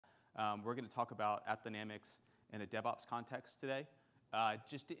We're going to talk about AppDynamics in a DevOps context today.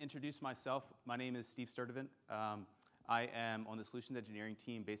 Just to introduce myself, my name is Steve Sturdivant. I am on the Solutions Engineering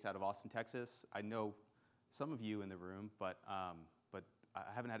team based out of Austin, Texas. I know some of you in the room, but I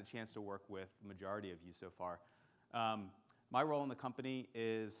haven't had a chance to work with the majority of you so far. My role in the company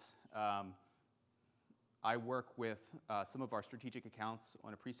is I work with some of our strategic accounts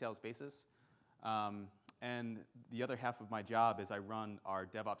on a pre-sales basis. And the other half of my job is I run our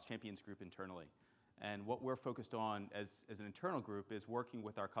DevOps Champions group internally. And what we're focused on as an internal group is working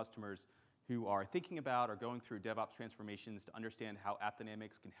with our customers who are thinking about or going through DevOps transformations to understand how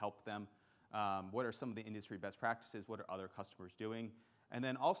AppDynamics can help them. What are some of the industry best practices? What are other customers doing? And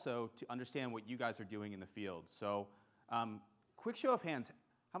then also to understand what you guys are doing in the field. So quick show of hands,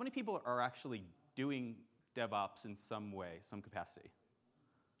 how many people are actually doing DevOps in some way, some capacity?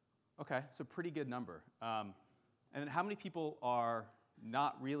 Okay, so pretty good number. And then how many people are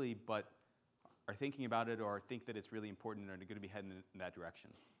not really, but are thinking about it or think that it's really important and are going to be heading in that direction?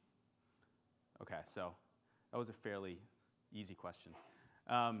 Okay, so that was a fairly easy question.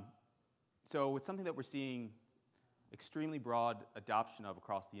 So it's something that we're seeing extremely broad adoption of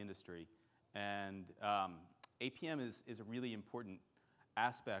across the industry. And APM is a really important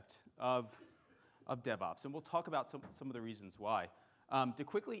aspect of DevOps. And we'll talk about some of the reasons why. To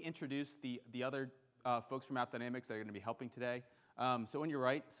quickly introduce the other folks from AppDynamics that are going to be helping today. So on your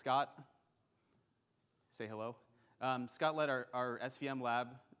right, Scott. Say hello. Scott led our SVM lab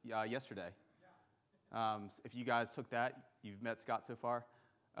yesterday. If you guys took that, you've met Scott so far.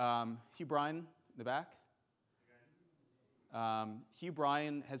 Hugh Bryan in the back. Hugh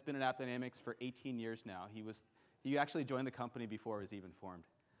Bryan has been at AppDynamics for 18 years now. He actually joined the company before it was even formed.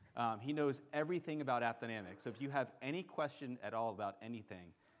 He knows everything about AppDynamics. So if you have any question at all about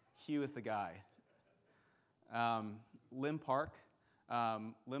anything, Hugh is the guy. Lim Park.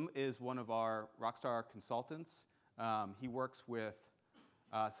 Lim is one of our rockstar consultants. He works with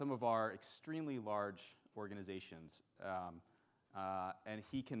some of our extremely large organizations. And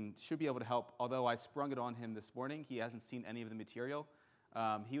he should be able to help. Although I sprung it on him this morning, he hasn't seen any of the material.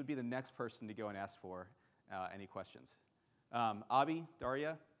 He would be the next person to go and ask for any questions. Abhi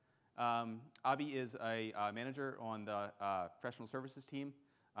Daria. Abhi is a manager on the professional services team,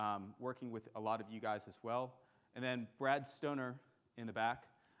 working with a lot of you guys as well. And then Brad Stoner in the back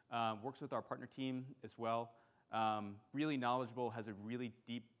works with our partner team as well. Really knowledgeable, has a really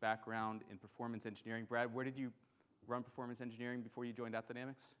deep background in performance engineering. Brad, where did you run performance engineering before you joined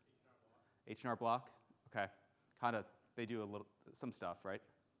AppDynamics? H&R Block. Okay. Kind of, they do some stuff, right?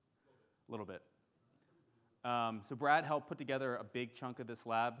 A little bit. So Brad helped put together a big chunk of this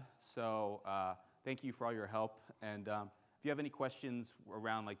lab. So thank you for all your help. And if you have any questions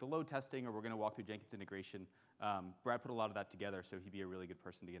around like the load testing or we're going to walk through Jenkins integration, Brad put a lot of that together, so he'd be a really good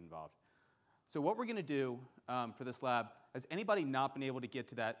person to get involved. So what we're going to do for this lab, has anybody not been able to get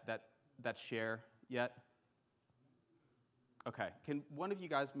to that share yet? Okay, can one of you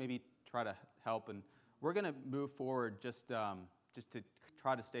guys maybe try to help? And we're going to move forward just to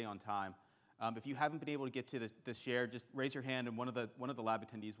try to stay on time. If you haven't been able to get to the share, just raise your hand, and one of the lab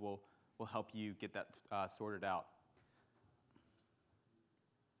attendees will help you get that sorted out.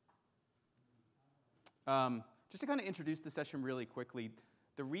 Just to kind of introduce the session really quickly,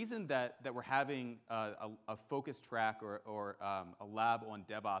 the reason that we're having a focus track or a lab on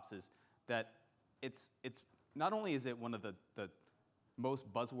DevOps is that it's not only is it one of the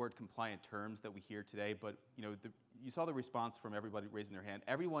most buzzword compliant terms that we hear today, but you saw the response from everybody raising their hand.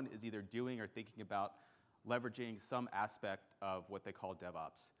 Everyone is either doing or thinking about leveraging some aspect of what they call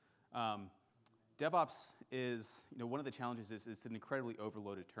DevOps. DevOps is, one of the challenges is it's an incredibly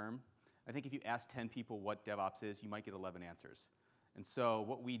overloaded term. I think if you ask 10 people what DevOps is, you might get 11 answers. And so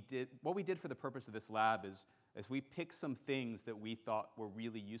what we did for the purpose of this lab is we picked some things that we thought were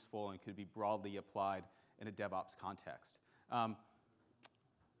really useful and could be broadly applied in a DevOps context.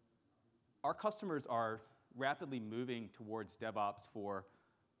 Our customers are rapidly moving towards DevOps for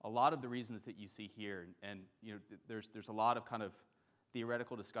a lot of the reasons that you see here. And there's a lot of kind of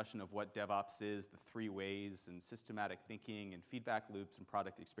theoretical discussion of what DevOps is, the 3 ways, and systematic thinking, and feedback loops, and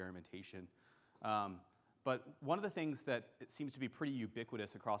product experimentation. But one of the things that it seems to be pretty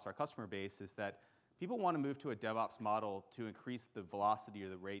ubiquitous across our customer base is that people want to move to a DevOps model to increase the velocity or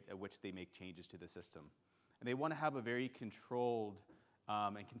the rate at which they make changes to the system. And they want to have a very controlled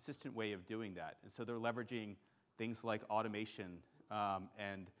and consistent way of doing that. And so they're leveraging things like automation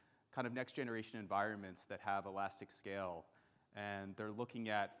and kind of next generation environments that have elastic scale. And they're looking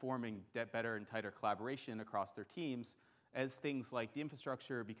at forming better and tighter collaboration across their teams as things like the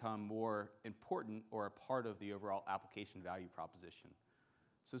infrastructure become more important or a part of the overall application value proposition.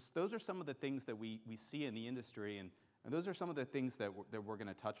 So those are some of the things that we see in the industry, and those are some of the things that we're going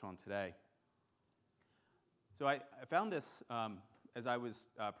to touch on today. So I found this as I was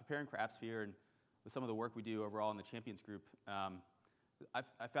preparing for AppSphere and with some of the work we do overall in the Champions Group.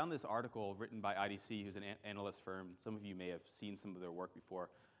 I found this article written by IDC, who's an analyst firm. Some of you may have seen some of their work before.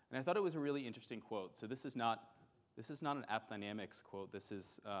 And I thought it was a really interesting quote. So this is not an AppDynamics quote. This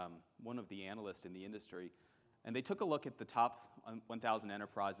is one of the analysts in the industry. And they took a look at the top 1,000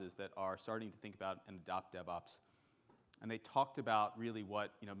 enterprises that are starting to think about and adopt DevOps. And they talked about really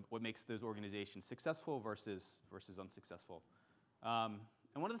what makes those organizations successful versus unsuccessful. And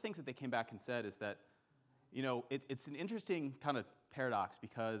one of the things that they came back and said is that it's an interesting kind of paradox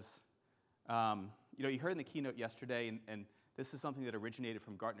because you heard in the keynote yesterday, and this is something that originated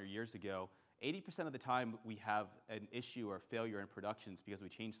from Gartner years ago. 80% of the time we have an issue or failure in productions because we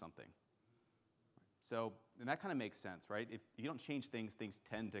change something. So, and that kind of makes sense, right? If you don't change things, things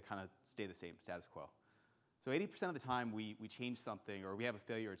tend to kind of stay the same, status quo. So 80% of the time we change something or we have a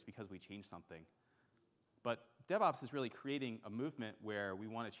failure, it's because we change something. But DevOps is really creating a movement where we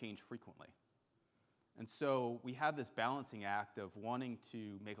want to change frequently. And so we have this balancing act of wanting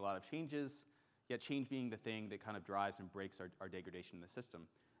to make a lot of changes, yet change being the thing that kind of drives and breaks our degradation in the system.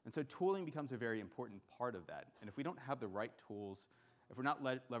 And so tooling becomes a very important part of that. And if we don't have the right tools, if we're not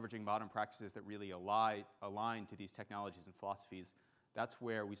leveraging modern practices that really align to these technologies and philosophies, that's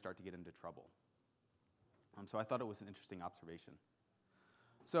where we start to get into trouble. So I thought it was an interesting observation.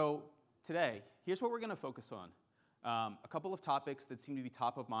 So today, here's what we're going to focus on. A couple of topics that seem to be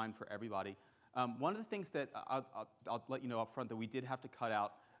top of mind for everybody. One of the things that I'll let you know up front that we did have to cut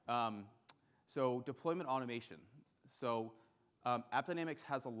out, so deployment automation. So AppDynamics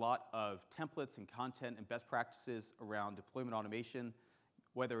has a lot of templates and content and best practices around deployment automation,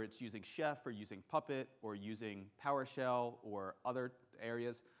 whether it's using Chef or using Puppet or using PowerShell or other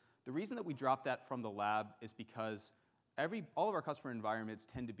areas. The reason that we dropped that from the lab is because all of our customer environments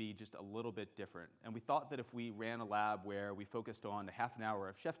tend to be just a little bit different. And we thought that if we ran a lab where we focused on a half an hour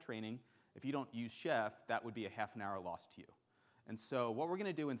of Chef training, if you don't use Chef, that would be a half an hour lost to you. And so what we're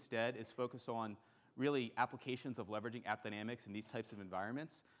going to do instead is focus on really applications of leveraging AppDynamics in these types of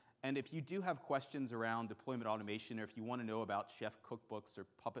environments. And if you do have questions around deployment automation, or if you want to know about Chef cookbooks or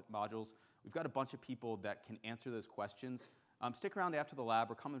Puppet modules, we've got a bunch of people that can answer those questions. Stick around after the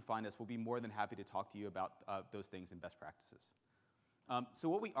lab or come and find us. We'll be more than happy to talk to you about those things and best practices. So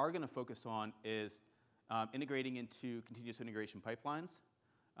what we are going to focus on is integrating into continuous integration pipelines,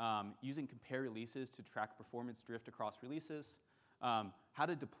 using compare releases to track performance drift across releases, how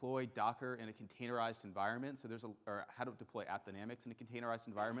to deploy Docker in a containerized environment. So or how to deploy AppDynamics in a containerized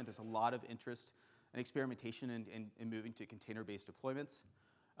environment. There's a lot of interest and experimentation in moving to container-based deployments.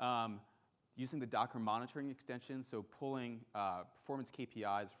 Using the Docker monitoring extension, so pulling performance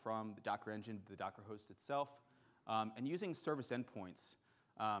KPIs from the Docker engine to the Docker host itself, and using service endpoints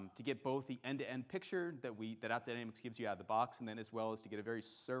to get both the end-to-end picture that AppDynamics gives you out of the box, and then as well as to get a very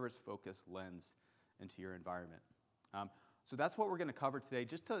service-focused lens into your environment. So that's what we're going to cover today.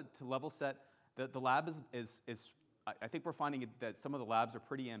 Just to level set, the lab is I think we're finding that some of the labs are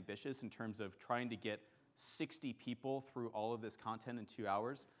pretty ambitious in terms of trying to get 60 people through all of this content in 2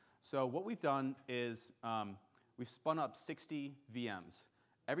 hours. So what we've done is we've spun up 60 VMs.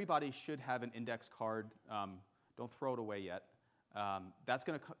 Everybody should have an index card. Don't throw it away yet. That's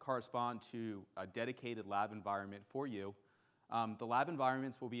going to correspond to a dedicated lab environment for you. The lab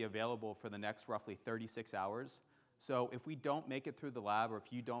environments will be available for the next roughly 36 hours. So if we don't make it through the lab, or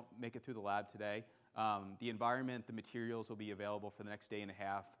if you don't make it through the lab today, the environment, the materials will be available for the next day and a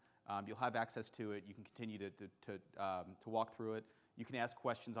half. You'll have access to it. You can continue to walk through it. You can ask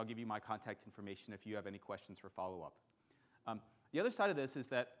questions. I'll give you my contact information if you have any questions for follow-up. The other side of this is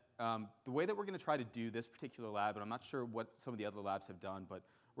that the way that we're going to try to do this particular lab, and I'm not sure what some of the other labs have done, but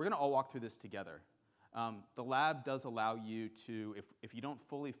we're going to all walk through this together. The lab does allow you to, if you don't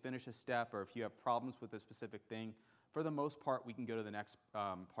fully finish a step or if you have problems with a specific thing, for the most part, we can go to the next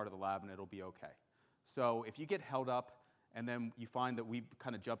part of the lab and it'll be okay. So if you get held up and then you find that we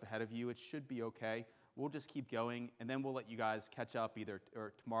kind of jump ahead of you, it should be okay. We'll just keep going, and then we'll let you guys catch up either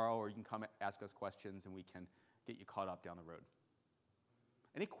tomorrow, or you can come ask us questions and we can get you caught up down the road.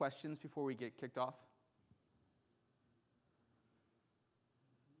 Any questions before we get kicked off?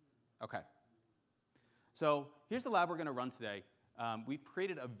 Okay. So here's the lab we're going to run today. We've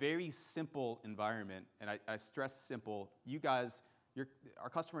created a very simple environment, and I stress simple. You guys, our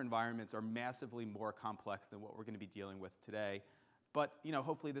customer environments are massively more complex than what we're going to be dealing with today. But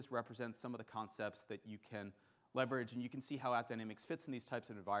hopefully this represents some of the concepts that you can leverage, and you can see how AppDynamics fits in these types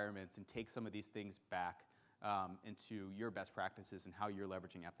of environments and take some of these things back into your best practices and how you're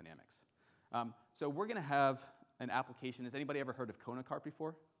leveraging AppDynamics. So we're going to have an application. Has anybody ever heard of KonaCart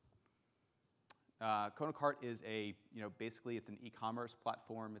before? KonaCart is basically it's an e-commerce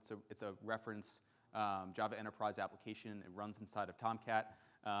platform. It's a reference Java Enterprise application. It runs inside of Tomcat.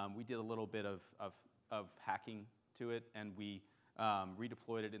 We did a little bit of hacking to it, and we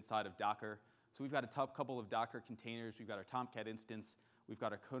redeployed it inside of Docker. So we've got a couple of Docker containers. We've got our Tomcat instance. We've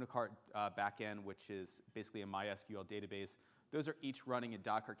got our KonaCart backend, which is basically a MySQL database. Those are each running in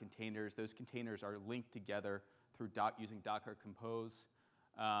Docker containers. Those containers are linked together through using Docker Compose.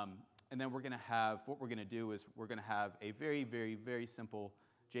 And then what we're going to do is we're going to have a very, very, very simple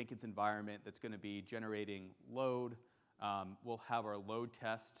Jenkins environment that's going to be generating load. We'll have our load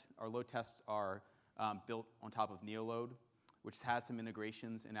test. Our load tests are built on top of Neoload, which has some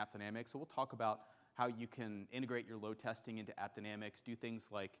integrations in AppDynamics. So we'll talk about how you can integrate your load testing into AppDynamics, do things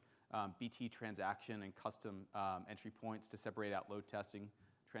like BT transaction and custom entry points to separate out load testing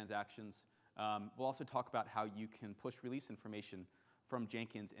transactions. We'll also talk about how you can push release information from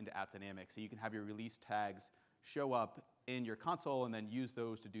Jenkins into AppDynamics. So you can have your release tags show up in your console and then use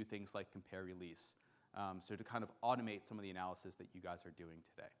those to do things like compare release. So to kind of automate some of the analysis that you guys are doing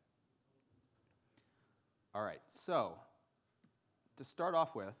today. All right, so to start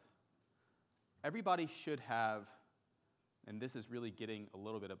off with, everybody should have, and this is really getting a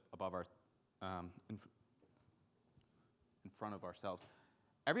little bit above our, in front of ourselves.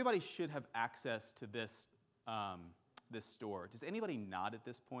 Everybody should have access to this, this store. Does anybody not at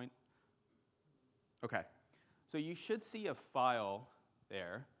this point? Okay, so you should see a file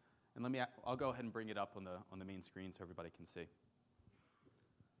there, and I'll go ahead and bring it up on the main screen so everybody can see.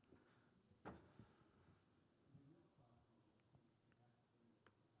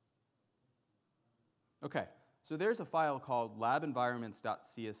 Okay, so there's a file called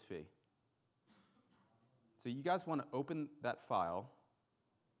labenvironments.csv. So you guys want to open that file.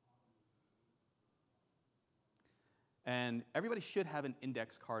 And everybody should have an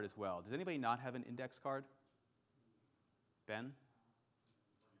index card as well. Does anybody not have an index card? Ben?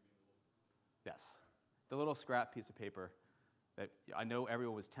 Yes. The little scrap piece of paper that I know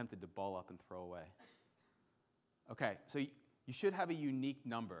everyone was tempted to ball up and throw away. Okay, so you should have a unique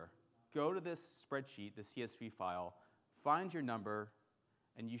number. Go to this spreadsheet, the CSV file, find your number,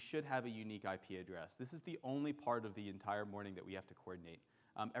 and you should have a unique IP address. This is the only part of the entire morning that we have to coordinate.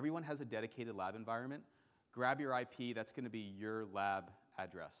 Everyone has a dedicated lab environment. Grab your IP. That's going to be your lab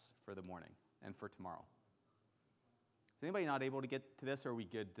address for the morning and for tomorrow. Is anybody not able to get to this, or are we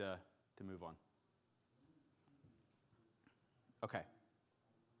good to move on? Okay.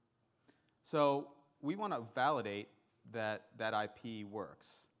 So we want to validate that that IP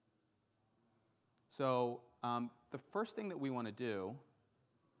works. So the first thing that we want to do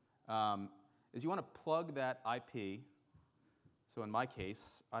is you want to plug that IP. So in my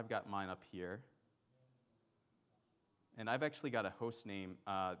case, I've got mine up here. And I've actually got a host name.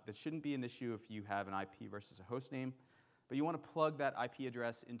 That shouldn't be an issue if you have an IP versus a host name. But you want to plug that IP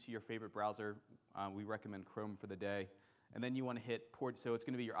address into your favorite browser. We recommend Chrome for the day. And then you want to hit port. So it's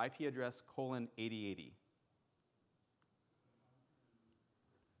going to be your IP address :8080.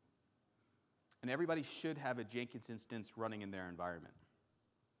 And everybody should have a Jenkins instance running in their environment.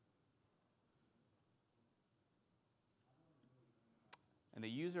 And the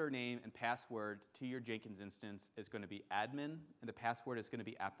username and password to your Jenkins instance is going to be admin, and the password is going to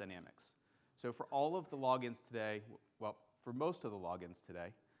be AppDynamics. So for all of the logins today, well, for most of the logins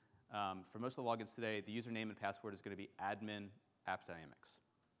today, the username and password is going to be admin AppDynamics.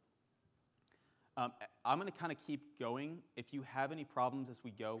 I'm going to kind of keep going. If you have any problems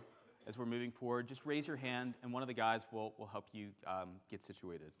as we're moving forward, just raise your hand, and one of the guys will help you get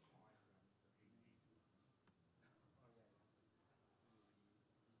situated.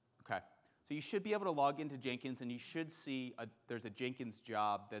 Okay, so you should be able to log into Jenkins, and you should see there's a Jenkins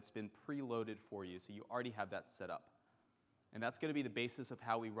job that's been preloaded for you, so you already have that set up. And that's going to be the basis of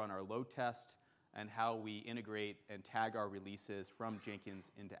how we run our load test and how we integrate and tag our releases from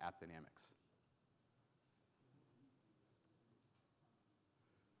Jenkins into AppDynamics.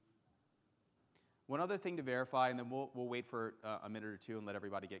 One other thing to verify, and then we'll wait for a minute or two and let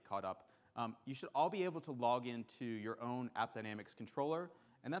everybody get caught up. You should all be able to log into your own AppDynamics controller,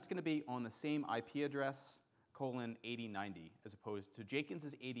 and that's going to be on the same IP address, :8090, as opposed to Jenkins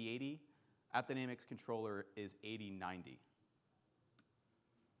is 8080, AppDynamics controller is 8090.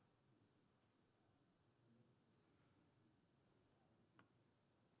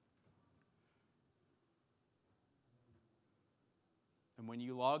 And when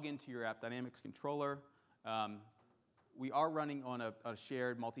you log into your AppDynamics controller, we are running on a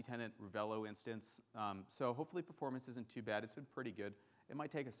shared multi-tenant Revelo instance, so hopefully performance isn't too bad. It's been pretty good. It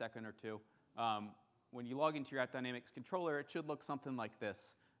might take a second or two. When you log into your AppDynamics controller, it should look something like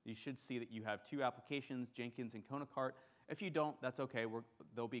this. You should see that you have two applications, Jenkins and Konakart. If you don't, that's okay.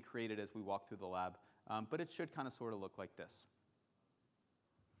 They'll be created as we walk through the lab. But it should kind of sort of look like this.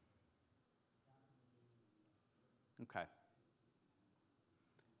 Okay.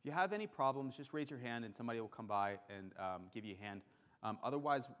 If you have any problems, just raise your hand and somebody will come by and give you a hand.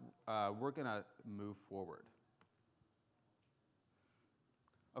 Otherwise, we're going to move forward.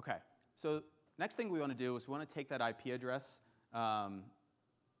 Okay, so next thing we want to do is we want to take that IP address and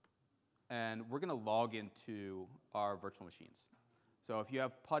we're going to log into our virtual machines. So if you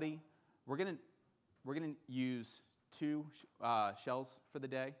have PuTTY, we're going to use two shells for the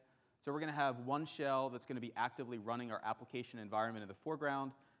day. So we're going to have one shell that's going to be actively running our application environment in the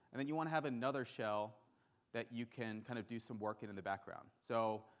foreground, and then you want to have another shell that you can kind of do some work in the background.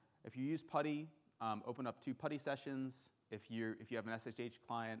 So if you use PuTTY, open up two PuTTY sessions. If you have an SSH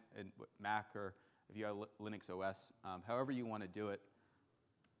client in Mac or if you have Linux OS, however you want to do it.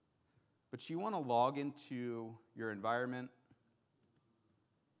 But you want to log into your environment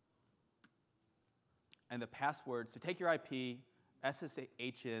and the password. So take your IP,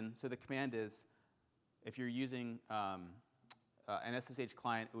 SSH in. So the command is, if you're using an SSH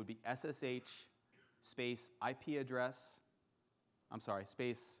client, it would be SSH space IP address,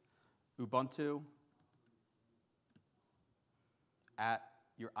 space Ubuntu at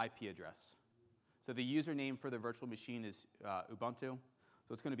your IP address. So the username for the virtual machine is Ubuntu.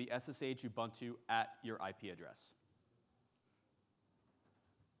 So it's going to be SSH Ubuntu at your IP address.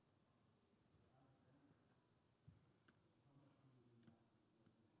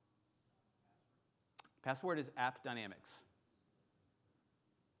 Password is AppDynamics.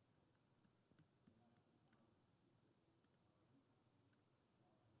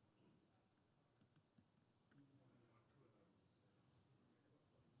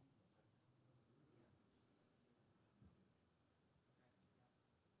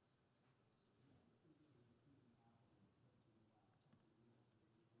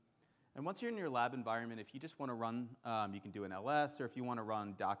 And once you're in your lab environment, if you just want to run, you can do an LS, or if you want to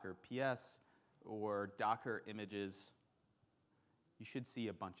run Docker PS or Docker images, you should see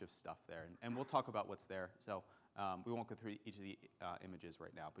a bunch of stuff there. And we'll talk about what's there. So we won't go through each of the images right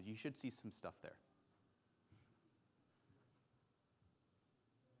now, but you should see some stuff there.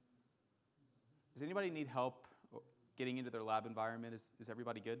 Does anybody need help getting into their lab environment? Is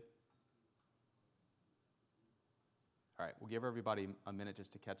everybody good? All right, we'll give everybody a minute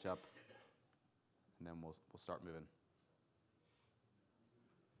just to catch up, and then we'll start moving.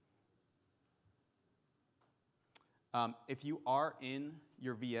 If you are in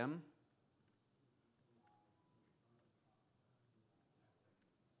your VM,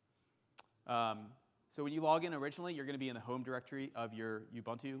 so when you log in originally, you're going to be in the home directory of your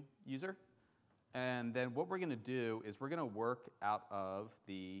Ubuntu user. And then what we're going to do is we're going to work out of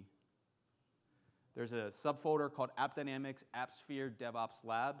there's a subfolder called AppDynamics AppSphere DevOps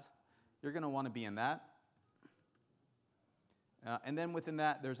Labs. You're going to want to be in that. And then within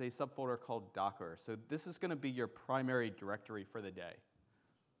that, there's a subfolder called Docker. So this is going to be your primary directory for the day.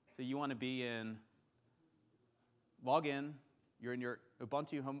 So you want to be in, log in, you're in your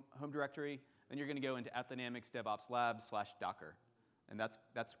Ubuntu home directory, then you're going to go into AppDynamics DevOps Labs /Docker. And that's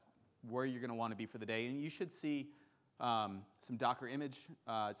where you're going to want to be for the day. And you should see some Docker image,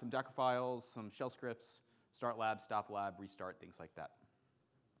 some Docker files, some shell scripts, start lab, stop lab, restart, things like that.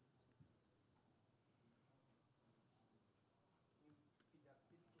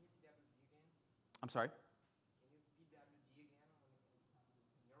 I'm sorry? Can you PWD again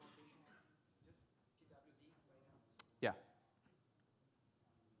in your location? Just PWD right now? Yeah. Okay.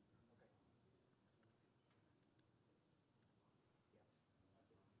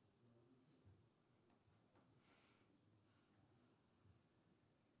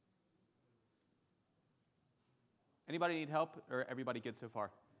 Anybody need help, or everybody good so far?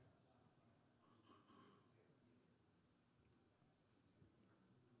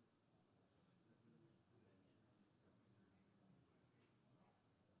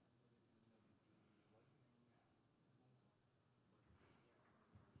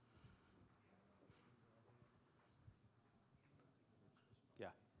 Yeah.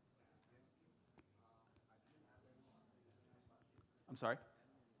 I'm sorry?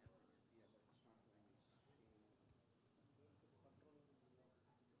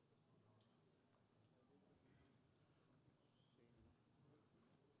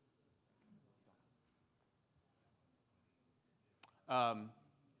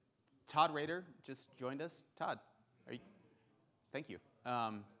 Todd Rader just joined us. Todd. Are you, thank you.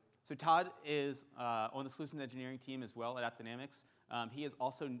 So Todd is on the solutions engineering team as well at AppDynamics. He has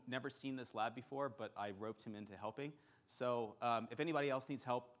also never seen this lab before, but I roped him into helping. So if anybody else needs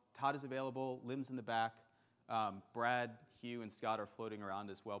help, Todd is available. Lim's in the back. Brad, Hugh, and Scott are floating around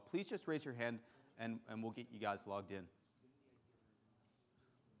as well. Please just raise your hand, and we'll get you guys logged in.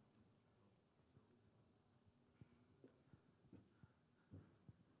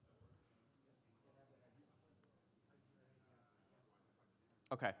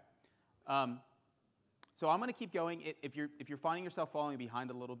 Okay. So I'm going to keep going. If you're finding yourself falling behind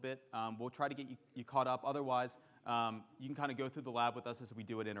a little bit, we'll try to get you caught up. Otherwise, you can kind of go through the lab with us as we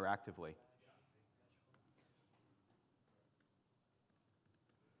do it interactively.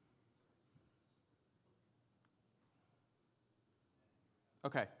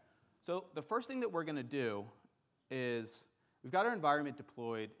 Okay. So the first thing that we're going to do is we've got our environment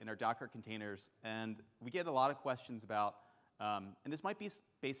deployed in our Docker containers, and we get a lot of questions about, and this might be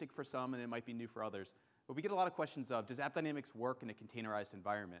basic for some and it might be new for others, but we get a lot of questions of, does AppDynamics work in a containerized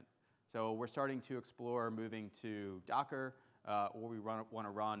environment? So we're starting to explore moving to Docker, or we want to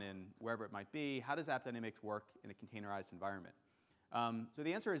run in wherever it might be. How does AppDynamics work in a containerized environment? So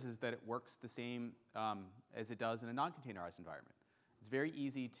the answer is that it works the same as it does in a non-containerized environment. It's very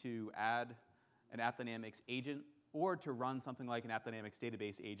easy to add an AppDynamics agent or to run something like an AppDynamics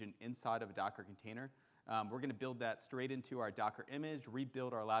database agent inside of a Docker container. We're going to build that straight into our Docker image,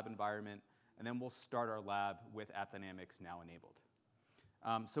 rebuild our lab environment, and then we'll start our lab with AppDynamics now enabled.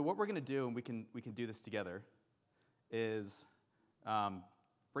 So what we're going to do, and we can do this together, is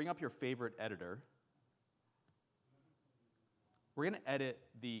bring up your favorite editor. We're going to edit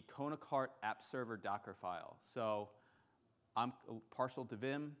the Konakart app server Docker file. So I'm partial to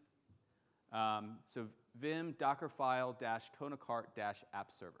Vim. So Vim Dockerfile -Konakart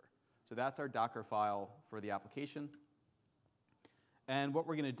 -app server. So that's our Docker file for the application. And what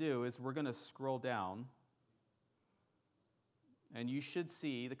we're going to do is we're going to scroll down. And you should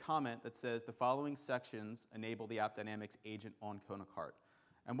see the comment that says the following sections enable the AppDynamics agent on Konakart.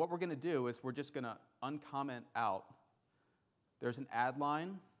 And what we're going to do is we're just going to uncomment out. There's an add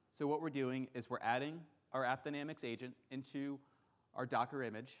line. So what we're doing is we're adding our AppDynamics agent into our Docker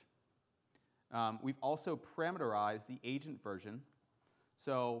image. We've also parameterized the agent version.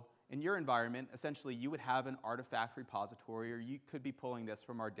 So in your environment, essentially, you would have an artifact repository, or you could be pulling this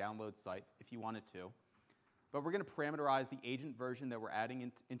from our download site if you wanted to. But we're going to parameterize the agent version that we're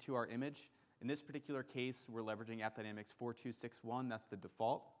adding into our image. In this particular case, we're leveraging AppDynamics 4261. That's the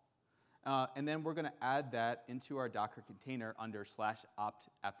default. And then we're going to add that into our Docker container under /opt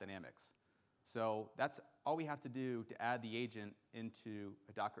AppDynamics. So that's all we have to do to add the agent into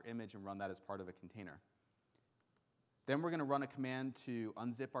a Docker image and run that as part of a container. Then we're going to run a command to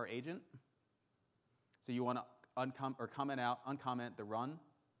unzip our agent. So you want to uncomment the run.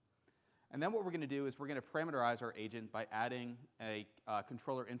 And then what we're going to do is we're going to parameterize our agent by adding a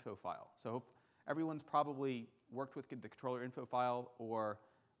controller info file. So everyone's probably worked with the controller info file, or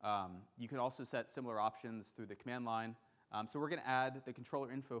you can also set similar options through the command line. So we're going to add the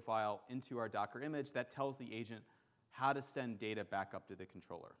controller info file into our Docker image that tells the agent how to send data back up to the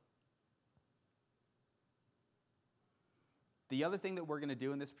controller. The other thing that we're going to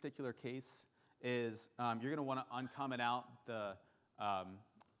do in this particular case is you're going to want to uncomment out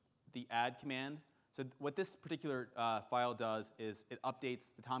the add command. So what this particular file does is it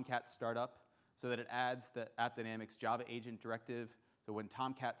updates the Tomcat startup so that it adds the AppDynamics Java agent directive. So when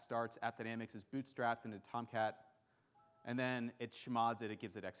Tomcat starts, AppDynamics is bootstrapped into Tomcat. And then it chmods it, it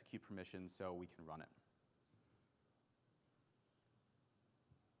gives it execute permissions so we can run it.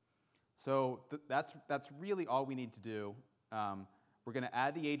 So that's really all we need to do. We're going to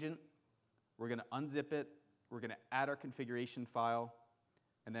add the agent, we're going to unzip it, we're going to add our configuration file,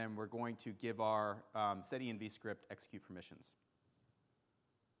 and then we're going to give our setenv script execute permissions.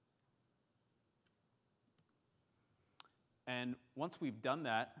 And once we've done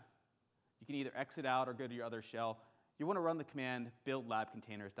that, you can either exit out or go to your other shell. You want to run the command build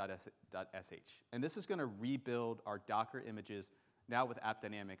labcontainers.sh. And this is going to rebuild our Docker images now with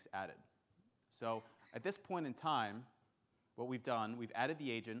AppDynamics added. So at this point in time, what we've done, we've added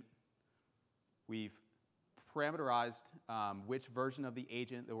the agent. We've parameterized which version of the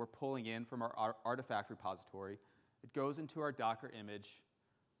agent that we're pulling in from our artifact repository. It goes into our Docker image.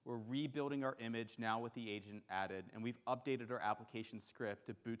 We're rebuilding our image now with the agent added, and we've updated our application script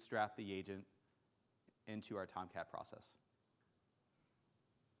to bootstrap the agent into our Tomcat process.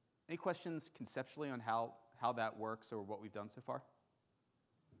 Any questions conceptually on how that works or what we've done so far?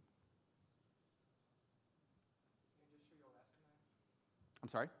 Can you just show your last command? I'm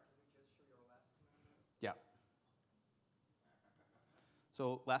sorry? Can you just show your last command? Yeah.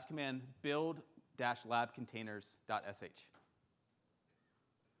 So last command, build-lab-containers.sh.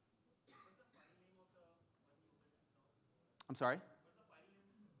 I'm sorry?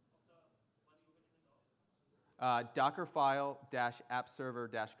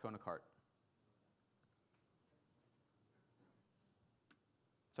 Dockerfile-appserver-conacart.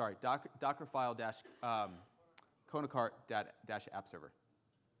 Sorry, Dockerfile-conacart-appserver.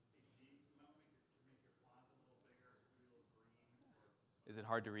 Is it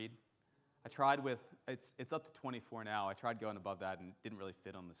hard to read? I tried with, it's up to 24 now. I tried going above that and it didn't really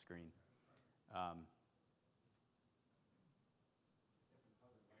fit on the screen.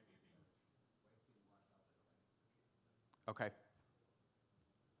 Okay.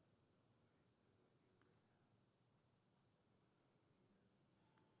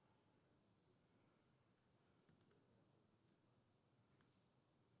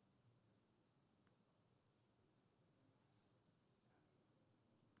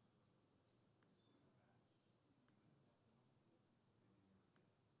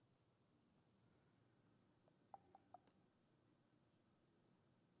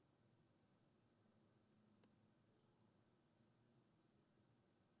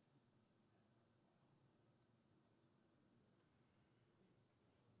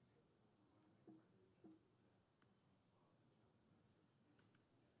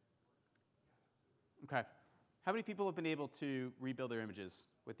 Okay. How many people have been able to rebuild their images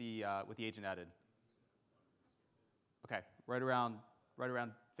with the agent added? Okay, right around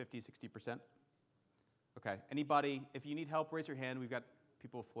 50, 60%. Okay. Anybody, if you need help, raise your hand. We've got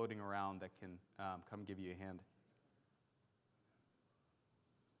people floating around that can come give you a hand.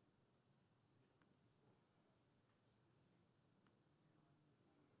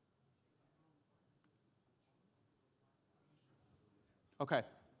 Okay.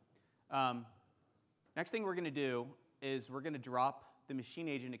 Next thing we're going to do is we're going to drop the machine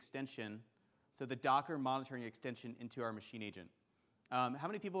agent extension, so the Docker monitoring extension, into our machine agent. How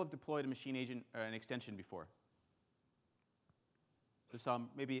many people have deployed a machine agent or an extension before? There's some,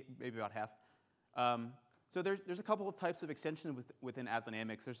 maybe about half. So there's a couple of types of extensions within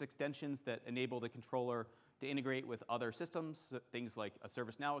AppDynamics. There's extensions that enable the controller to integrate with other systems, so things like a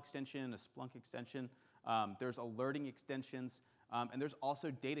ServiceNow extension, a Splunk extension. There's alerting extensions, and there's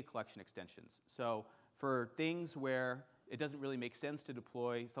also data collection extensions. So for things where it doesn't really make sense to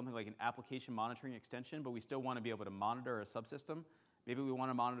deploy something like an application monitoring extension, but we still want to be able to monitor a subsystem, maybe we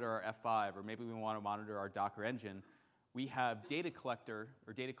want to monitor our F5, or maybe we want to monitor our Docker engine, we have data collector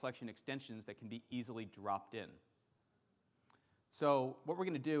or data collection extensions that can be easily dropped in. So what we're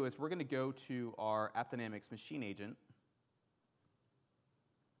going to do is we're going to go to our AppDynamics machine agent.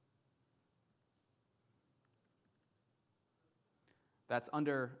 That's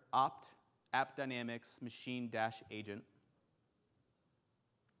under opt AppDynamics machine-agent.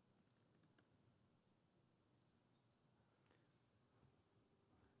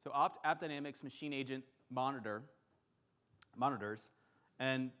 So opt AppDynamics machine agent monitors,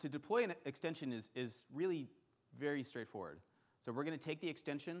 and to deploy an extension is really very straightforward. So we're going to take the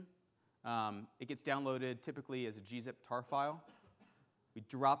extension. It gets downloaded typically as a gzip tar file. We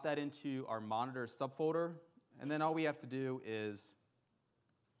drop that into our monitor subfolder, and then all we have to do is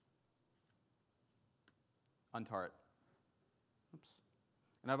untar it. Oops.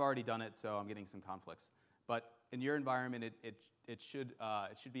 And I've already done it, so I'm getting some conflicts. But in your environment, it should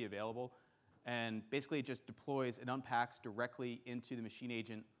be available. And basically, it just deploys and unpacks directly into the machine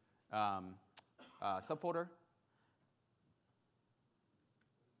agent subfolder.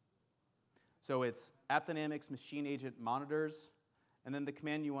 So it's AppDynamics machine agent monitors, and then the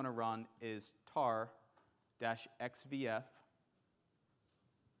command you want to run is tar-xvf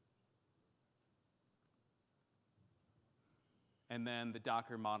and then the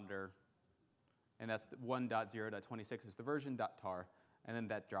Docker monitor, and that's 1.0.26 is the version, .tar, and then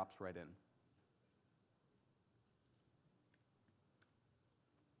that drops right in.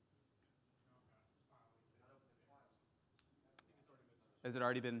 Has it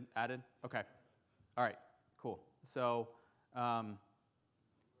already been added? Okay. All right, cool. So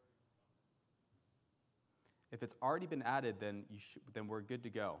if it's already been added, then we're good to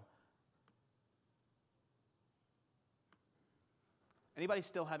go. Anybody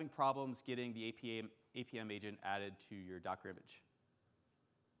still having problems getting the APM agent added to your Docker image?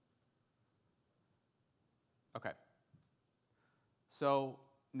 Okay. So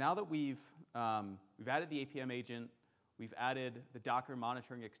now that we've added the APM agent, we've added the Docker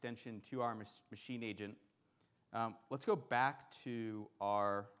monitoring extension to our machine agent, let's go back to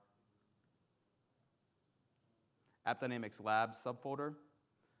our AppDynamics Lab subfolder.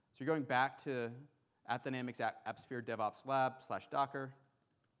 So you're going back to AppDynamics AppSphere DevOps Lab /Docker.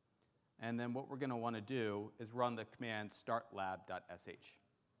 And then what we're going to want to do is run the command startlab.sh.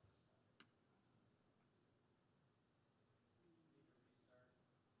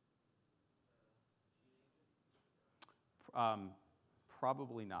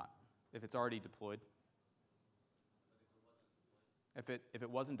 Probably not, if it's already deployed. If it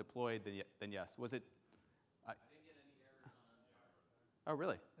wasn't deployed, then yes. Was it? I didn't get any errors on Java. Oh,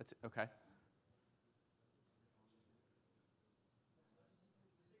 really? That's okay.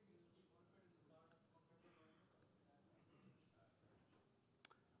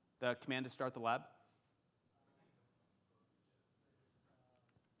 The command to start the lab.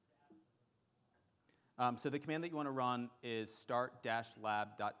 So the command that you want to run is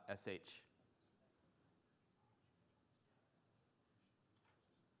start-lab.sh.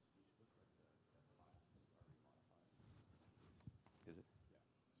 Is it?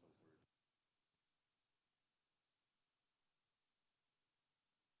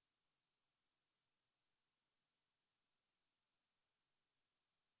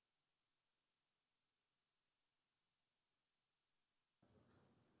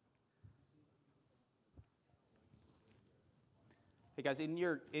 Hey guys, in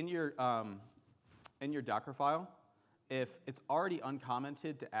your Docker file, if it's already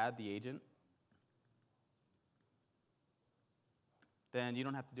uncommented to add the agent, then you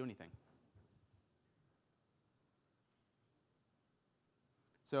don't have to do anything.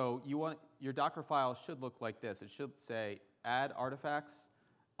 So your Docker file should look like this. It should say add artifacts,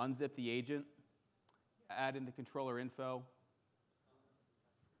 unzip the agent, add in the controller info.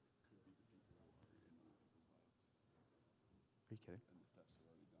 Are you kidding?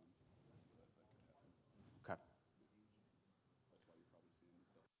 Okay.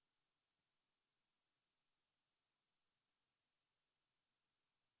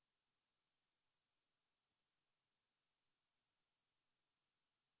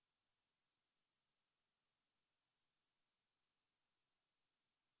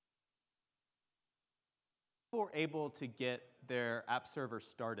 People were able to get their app server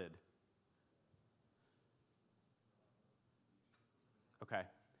started. Okay.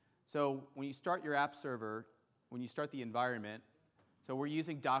 So when you start your app server, when you start the environment, so we're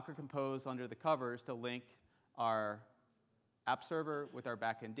using Docker Compose under the covers to link our app server with our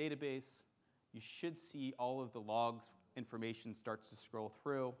backend database. You should see all of the logs information starts to scroll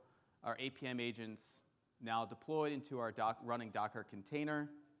through. Our APM agents now deployed into our running Docker container.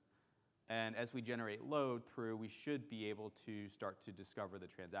 And as we generate load through, we should be able to start to discover the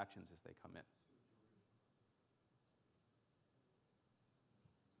transactions as they come in.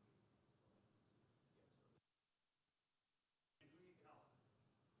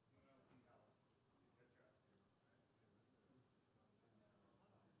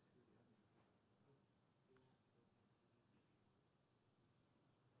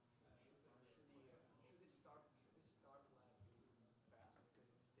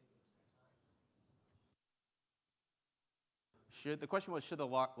 The question was, should the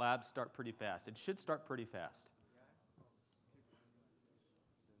lab start pretty fast? It should start pretty fast.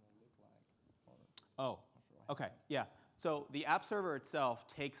 Oh, okay, yeah. So the app server itself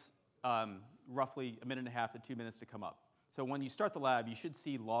takes roughly 1.5 to 2 minutes to come up. So when you start the lab, you should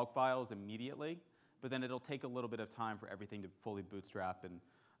see log files immediately, but then it'll take a little bit of time for everything to fully bootstrap,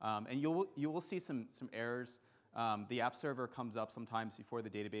 and you will see some errors. The app server comes up sometimes before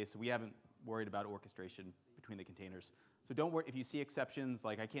the database, so we haven't worried about orchestration between the containers. So don't worry if you see exceptions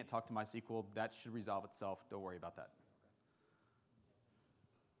like I can't talk to MySQL, that should resolve itself. Don't worry about that.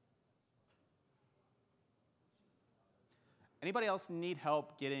 Anybody else need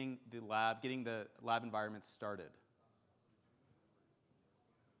help getting the lab environment started?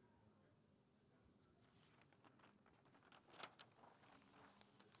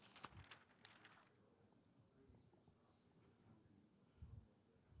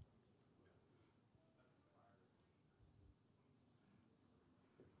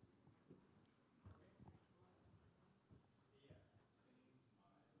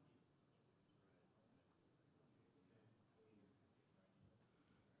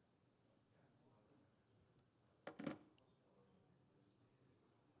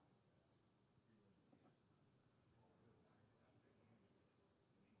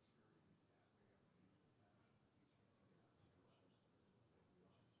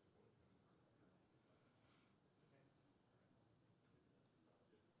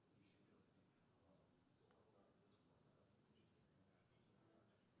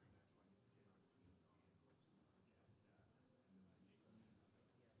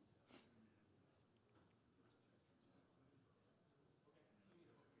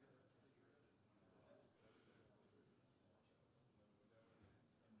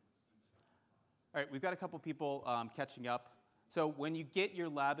 All right, we've got a couple people catching up. So when you get your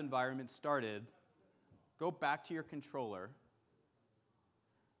lab environment started, go back to your controller.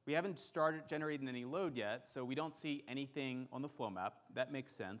 We haven't started generating any load yet, so we don't see anything on the flow map. That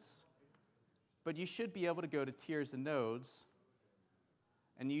makes sense. But you should be able to go to tiers and nodes,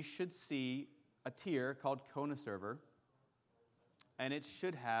 and you should see a tier called Kona server, and it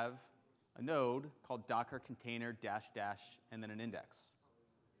should have a node called Docker container dash dash and then an index.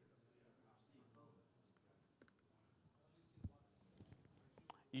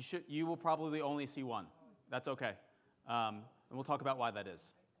 You will probably only see one. That's okay. And we'll talk about why that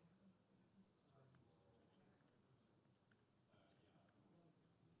is.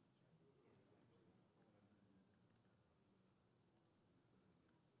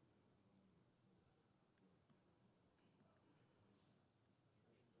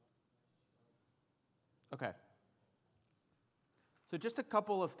 Okay. So just a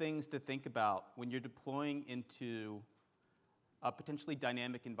couple of things to think about when you're deploying into a potentially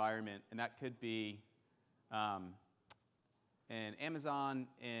dynamic environment, and that could be in Amazon,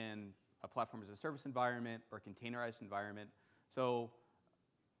 in a platform as a service environment, or a containerized environment. So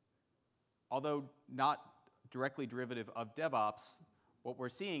although not directly derivative of DevOps, what we're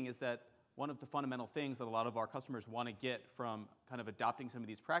seeing is that one of the fundamental things that a lot of our customers want to get from kind of adopting some of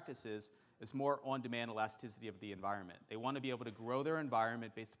these practices is more on-demand elasticity of the environment. They want to be able to grow their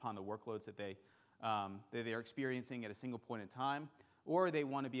environment based upon the workloads that they're experiencing at a single point in time, or they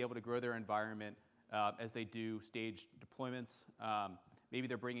want to be able to grow their environment as they do staged deployments. Maybe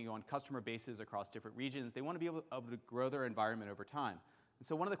they're bringing on customer bases across different regions. They want to be able to grow their environment over time. And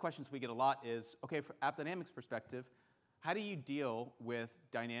so one of the questions we get a lot is, okay, from AppDynamics perspective, how do you deal with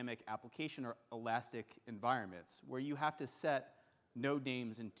dynamic application or elastic environments where you have to set node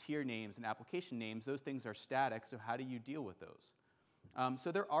names and tier names and application names? Those things are static, so how do you deal with those?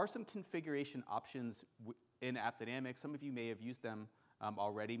 So there are some configuration options in AppDynamics. Some of you may have used them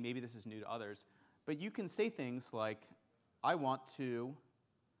already. Maybe this is new to others. But you can say things like, I want to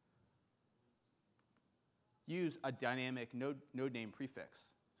use a dynamic node name prefix.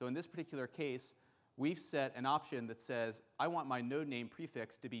 So in this particular case, we've set an option that says, I want my node name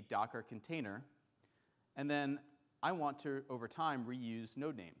prefix to be Docker container, and then I want to, over time, reuse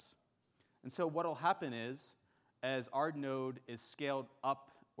node names. And so what will happen is, as our node is scaled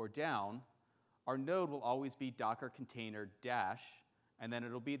up or down, our node will always be Docker container dash, and then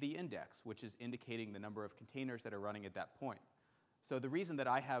it'll be the index, which is indicating the number of containers that are running at that point. So the reason that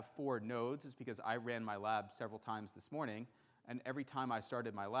I have 4 nodes is because I ran my lab several times this morning, and every time I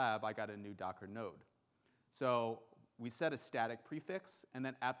started my lab, I got a new Docker node. So we set a static prefix, and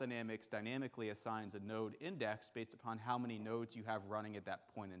then AppDynamics dynamically assigns a node index based upon how many nodes you have running at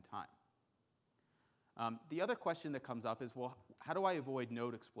that point in time. The other question that comes up is, well, how do I avoid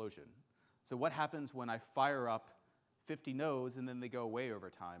node explosion? So what happens when I fire up 50 nodes and then they go away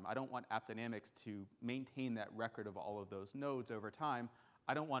over time? I don't want AppDynamics to maintain that record of all of those nodes over time.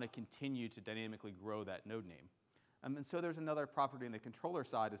 I don't want to continue to dynamically grow that node name. And so there's another property in the controller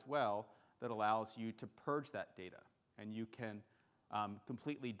side as well that allows you to purge that data. And you can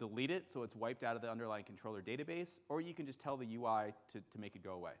completely delete it so it's wiped out of the underlying controller database, or you can just tell the UI to make it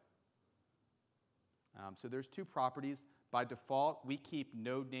go away. So there's 2 properties. By default, we keep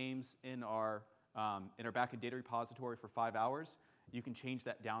node names in our backend data repository for 5 hours. You can change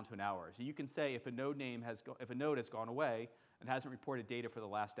that down to an hour. So you can say if a node has gone away and hasn't reported data for the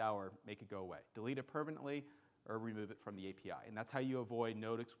last hour, make it go away. Delete it permanently or remove it from the API. And that's how you avoid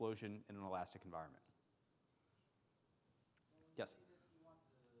node explosion in an elastic environment. Yes?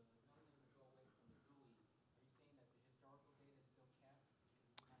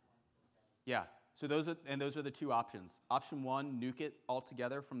 Yeah. So those are the 2 options. Option 1, nuke it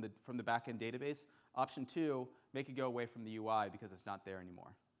altogether from the backend database. Option 2, make it go away from the UI because it's not there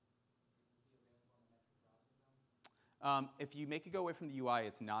anymore. If you make it go away from the UI,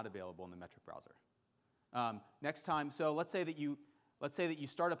 it's not available in the metric browser. Next time, so let's say that you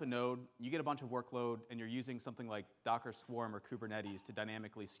start up a node, you get a bunch of workload, and you're using something like Docker Swarm or Kubernetes to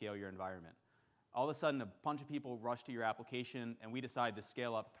dynamically scale your environment. All of a sudden, a bunch of people rush to your application, and we decide to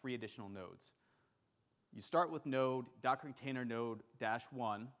scale up 3 additional nodes. You start with node, Docker container node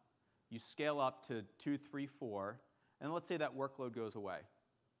 -1. You scale up to 2, 3, 4, and let's say that workload goes away.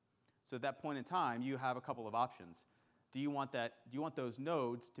 So at that point in time, you have a couple of options. Do you want those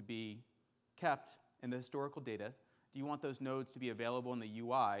nodes to be kept in the historical data? Do you want those nodes to be available in the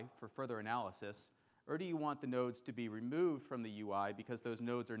UI for further analysis? Or do you want the nodes to be removed from the UI because those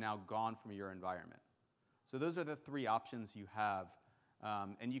nodes are now gone from your environment? So those are the 3 options you have,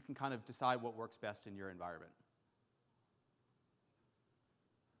 and you can kind of decide what works best in your environment.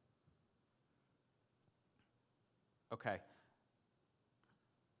 Okay.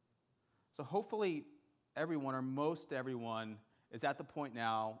 So hopefully everyone, or most everyone, is at the point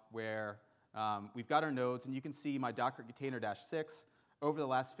now where we've got our nodes, and you can see my Docker container -6 over the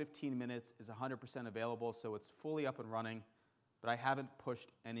last 15 minutes is 100% available, so it's fully up and running, but I haven't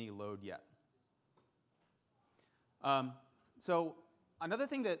pushed any load yet. So another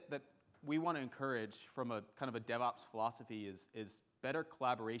thing that we want to encourage from a kind of a DevOps philosophy is better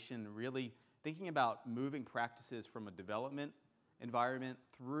collaboration, really thinking about moving practices from a development environment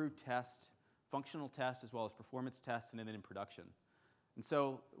through test, functional test, as well as performance test, and then in production. And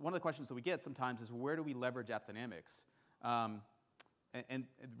so one of the questions that we get sometimes is, where do we leverage AppDynamics? And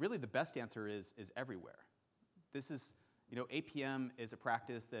really the best answer is everywhere. This is, APM is a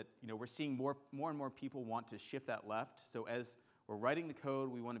practice that, we're seeing more and more people want to shift that left. So as we're writing the code,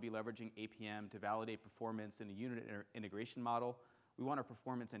 we want to be leveraging APM to validate performance in a unit integration model. We want our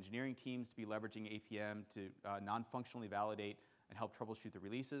performance engineering teams to be leveraging APM to non-functionally validate and help troubleshoot the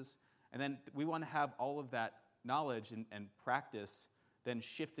releases. And then we want to have all of that knowledge and practice then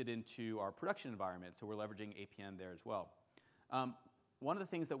shifted into our production environment. So we're leveraging APM there as well. One of the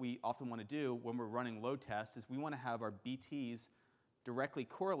things that we often want to do when we're running load tests is we want to have our BTs directly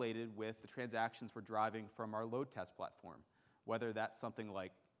correlated with the transactions we're driving from our load test platform, whether that's something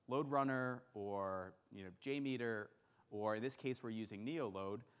like Load Runner or JMeter, or in this case we're using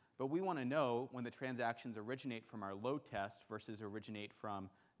NeoLoad. But we want to know when the transactions originate from our load test versus originate from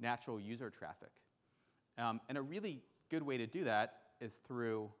natural user traffic. And a really good way to do that is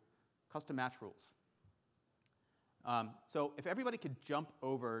through custom match rules. So if everybody could jump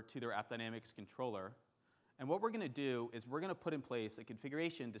over to their AppDynamics controller, and what we're going to do is we're going to put in place a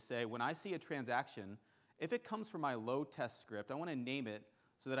configuration to say, when I see a transaction, if it comes from my load test script, I want to name it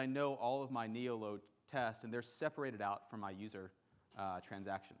so that I know all of my NeoLoad tests, and they're separated out from my user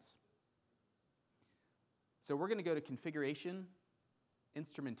transactions. So we're going to go to Configuration,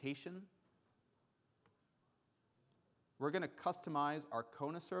 Instrumentation. We're going to customize our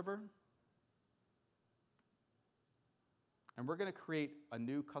Kona server. And we're going to create a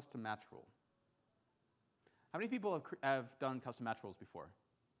new custom match rule. How many people have done custom match rules before?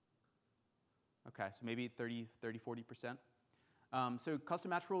 Okay, so maybe 30, 40%. So custom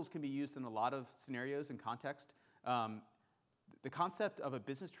match rules can be used in a lot of scenarios and context. The concept of a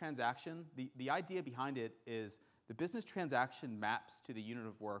business transaction, the idea behind it is the business transaction maps to the unit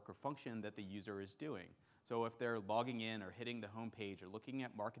of work or function that the user is doing. So if they're logging in or hitting the home page or looking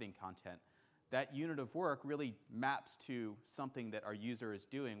at marketing content, that unit of work really maps to something that our user is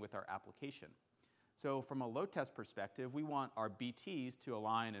doing with our application. So from a load test perspective, we want our BTs to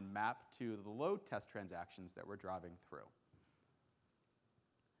align and map to the load test transactions that we're driving through.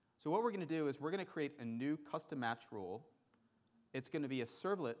 So what we're going to do is we're going to create a new custom match rule. It's going to be a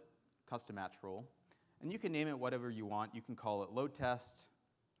servlet custom match rule. And you can name it whatever you want. You can call it load test,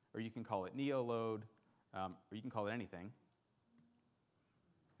 or you can call it NeoLoad, or you can call it anything.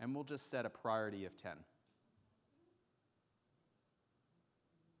 And we'll just set a priority of 10.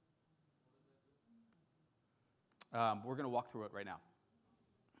 We're going to walk through it right now.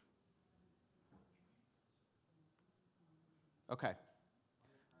 Okay.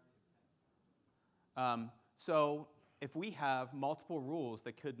 So if we have multiple rules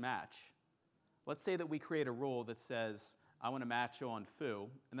that could match, let's say that we create a rule that says, I want to match on foo,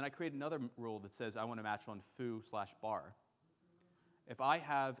 and then I create another rule that says, I want to match on foo/bar. If I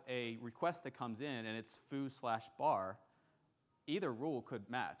have a request that comes in and it's foo/bar, either rule could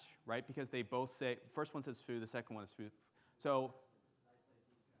match, right? Because they both say, first one says foo, the second one is foo. So,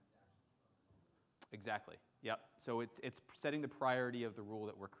 exactly, yep. So it's setting the priority of the rule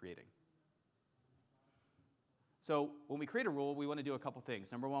that we're creating. So when we create a rule, we want to do a couple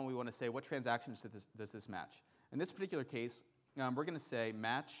things. Number one, we want to say, what transactions does this match? In this particular case, we're going to say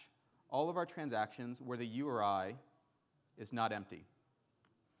match all of our transactions where the URI is not empty.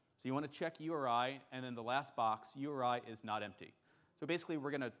 So you want to check URI, and then the last box, URI is not empty. So basically,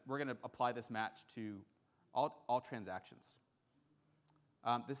 we're going to apply this match to all transactions.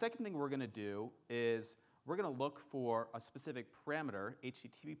 The second thing we're going to do is we're going to look for a specific parameter,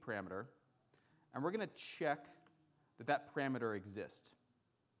 HTTP parameter, and we're going to check that that parameter exists.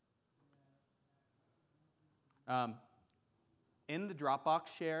 In the Dropbox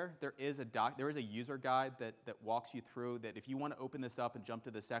share, there is a user guide that walks you through that. If you want to open this up and jump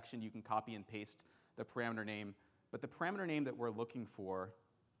to the section, you can copy and paste the parameter name. But the parameter name that we're looking for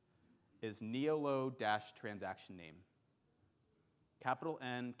is neoload-transaction name. Capital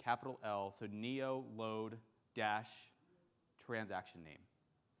N, capital L, so neoload-transaction name.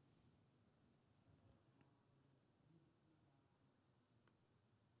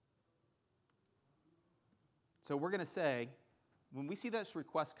 So we're going to say, when we see this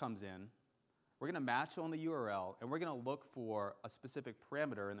request comes in, we're going to match on the URL, and we're going to look for a specific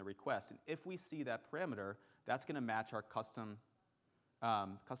parameter in the request. And if we see that parameter, that's going to match our custom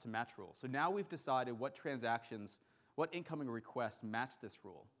match rule. So now we've decided what transactions, what incoming requests match this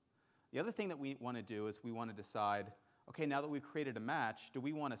rule. The other thing that we want to do is we want to decide, okay, now that we've created a match, do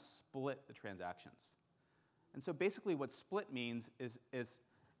we want to split the transactions? And so basically what split means is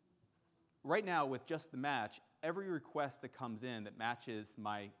right now with just the match, every request that comes in that matches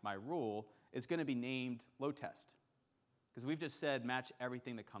my rule is going to be named load test. Because we've just said match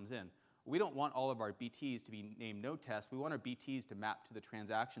everything that comes in. We don't want all of our BTs to be named node test. We want our BTs to map to the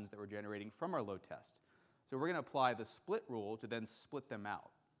transactions that we're generating from our load test. So we're going to apply the split rule to then split them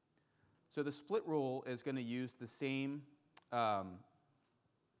out. So the split rule is going to use the same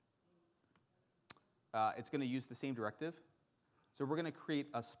directive. So we're going to create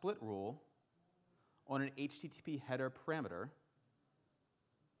a split rule on an HTTP header parameter.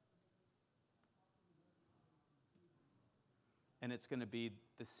 And it's going to be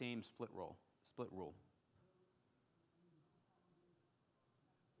the same split rule.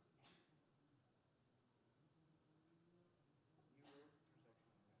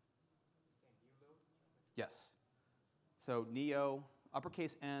 Yes. So neo,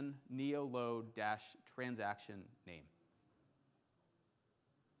 uppercase N, neo load dash transaction name.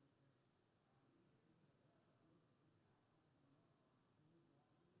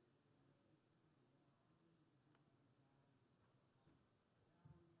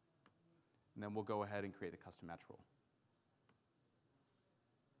 And then we'll go ahead and create the custom match rule.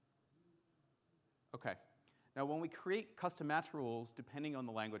 Okay. Now, when we create custom match rules, depending on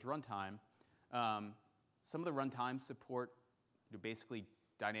the language runtime, some of the runtimes support basically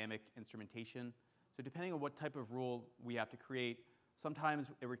dynamic instrumentation. So depending on what type of rule we have to create,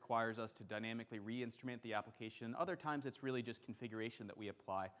 sometimes it requires us to dynamically re-instrument the application. Other times, it's really just configuration that we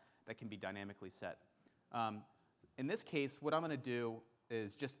apply that can be dynamically set. In this case, what I'm going to do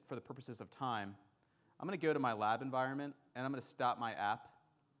is, just for the purposes of time, I'm going to go to my lab environment, and I'm going to stop my app,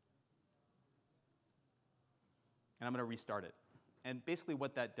 and I'm going to restart it. And basically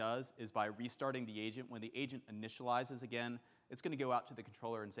what that does is by restarting the agent, when the agent initializes again, it's going to go out to the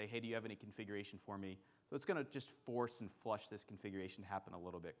controller and say, hey, do you have any configuration for me? So it's going to just force and flush this configuration to happen a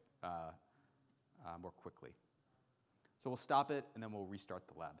little bit more quickly. So we'll stop it, and then we'll restart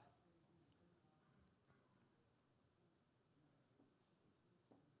the lab.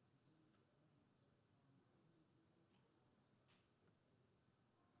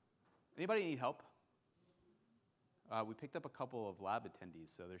 Anybody need help? We picked up a couple of lab attendees,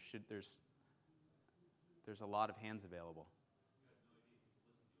 so there's a lot of hands available.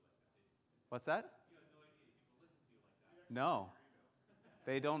 What's that? You have no idea people listen to you like that. No,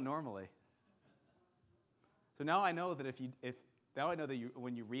 they don't normally. So now I know that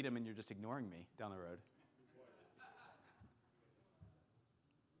when you read them and you're just ignoring me down the road.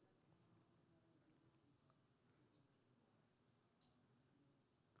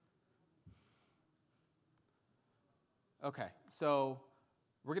 Okay, so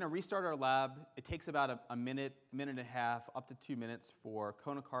we're going to restart our lab. It takes about a minute and a half, up to 2 minutes for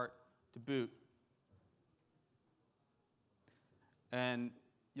Konakart to boot. And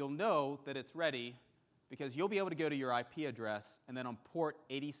you'll know that it's ready because you'll be able to go to your IP address, and then on port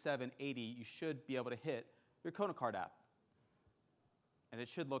 8780, you should be able to hit your Konakart app. And it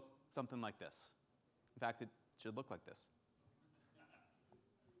should look something like this. In fact, it should look like this.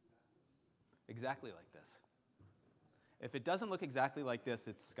 Exactly like this. If it doesn't look exactly like this,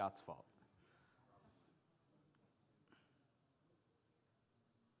 it's Scott's fault.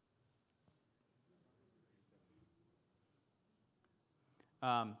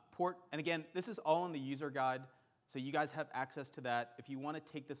 Port, and again, this is all in the user guide, so you guys have access to that. If you want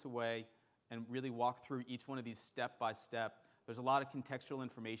to take this away and really walk through each one of these step by step, there's a lot of contextual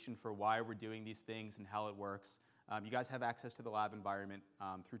information for why we're doing these things and how it works. You guys have access to the lab environment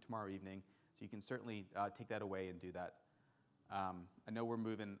through tomorrow evening, so you can certainly take that away and do that. I know we're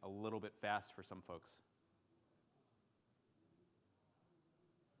moving a little bit fast for some folks.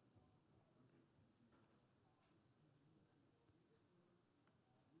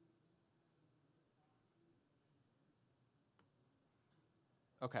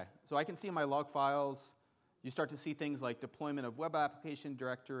 Okay, so I can see in my log files, you start to see things like deployment of web application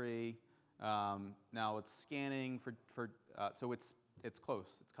directory. Now it's scanning so it's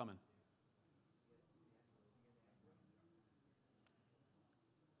close, it's coming.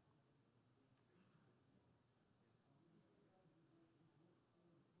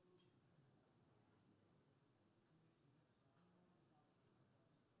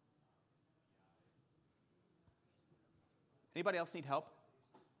 Anybody else need help?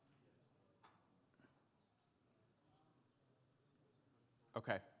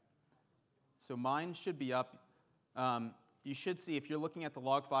 Okay. So mine should be up. You should see, if you're looking at the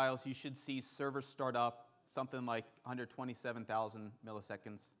log files, you should see server startup, something like 127,000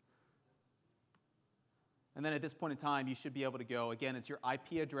 milliseconds. And then at this point in time, you should be able to go, again, it's your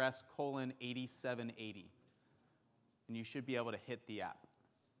IP address :8780. And you should be able to hit the app.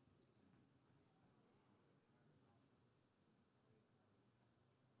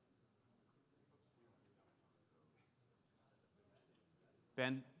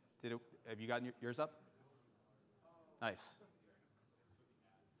 Ben, have you gotten yours up? Nice.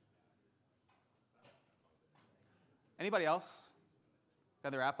 Anybody else